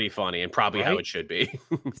 that's pretty funny and probably how it should be.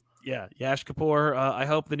 Yeah. Yash Kapoor, I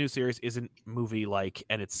hope the new series isn't movie-like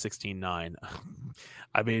and it's 16:9.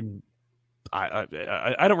 I mean,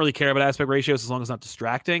 I don't really care about aspect ratios as long as it's not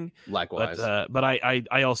distracting. Likewise. But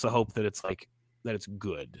I also hope that it's like, that it's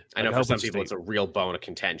good. I know for some people it's a real bone of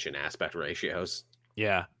contention, aspect ratios.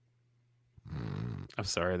 Yeah. I'm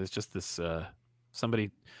sorry. There's just this, somebody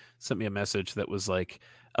sent me a message that was like,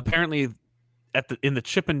 apparently in the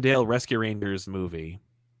Chip and Dale Rescue Rangers movie,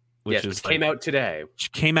 which came out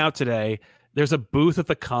today. There's a booth at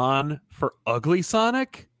the con for Ugly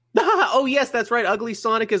Sonic. Oh yes, that's right. Ugly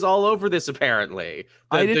Sonic is all over this. Apparently,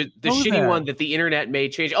 the shitty one that the internet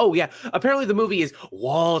made change. Oh yeah, apparently the movie is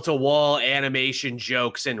wall to wall animation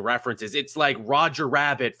jokes and references. It's like Roger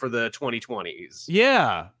Rabbit for the 2020s.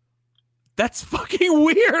 Yeah, that's fucking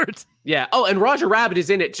weird. Yeah. Oh, and Roger Rabbit is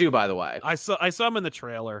in it too, by the way. I saw him in the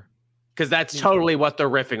trailer. Because that's totally what they're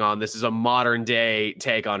riffing on. This is a modern day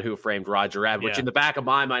take on Who Framed Roger Rabbit, which in the back of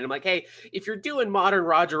my mind, I'm like, hey, if you're doing modern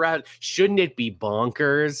Roger Rabbit, shouldn't it be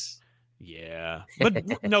bonkers? Yeah. But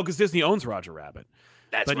no, because Disney owns Roger Rabbit.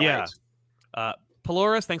 That's right. Yeah.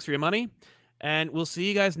 Paloris, thanks for your money. And we'll see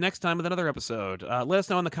you guys next time with another episode. Let us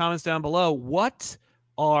know in the comments down below. What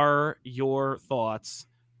are your thoughts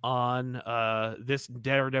on this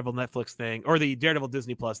Daredevil Netflix thing or the Daredevil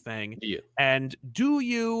Disney Plus thing? Yeah. And do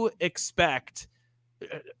you expect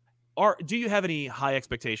do you have any high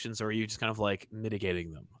expectations or are you just kind of like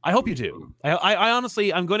mitigating them? I hope you do. I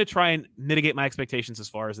honestly, I'm going to try and mitigate my expectations as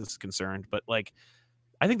far as this is concerned, but like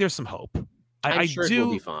I think there's some hope. I'm sure it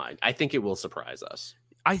will be fine. I think it will surprise us.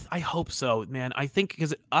 I hope so, man. I think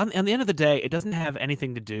because on the end of the day, it doesn't have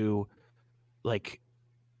anything to do, like,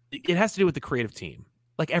 it has to do with the creative team,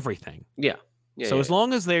 like everything. Yeah. So as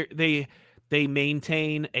long as they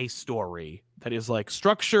maintain a story that is like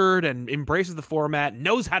structured and embraces the format,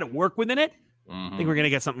 knows how to work within it, I think we're gonna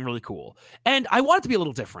get something really cool. And I want it to be a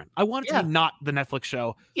little different. I want it to be not the Netflix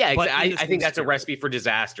show. Yeah, exactly. I think that's a recipe for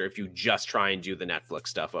disaster if you just try and do the Netflix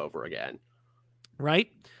stuff over again. Right?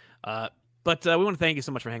 But we want to thank you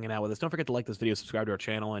so much for hanging out with us. Don't forget to like this video, subscribe to our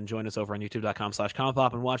channel, and join us over on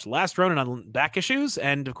youtube.com/comicpop and watch Last Ronin on back issues.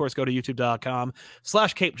 And, of course, go to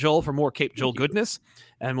youtube.com/Cape Joel for more Cape Joel goodness.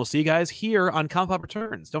 And we'll see you guys here on Comic Pop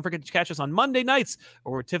Returns. Don't forget to catch us on Monday nights,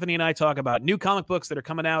 where Tiffany and I talk about new comic books that are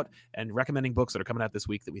coming out and recommending books that are coming out this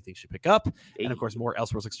week that we think you should pick up. And, of course, more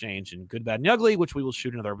Elseworlds Exchange and Good, Bad, and Ugly, which we will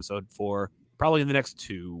shoot another episode for probably in the next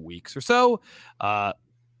 2 weeks or so. Yeah,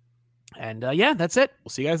 that's it. We'll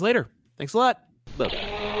see you guys later. Thanks a lot. Bye-bye.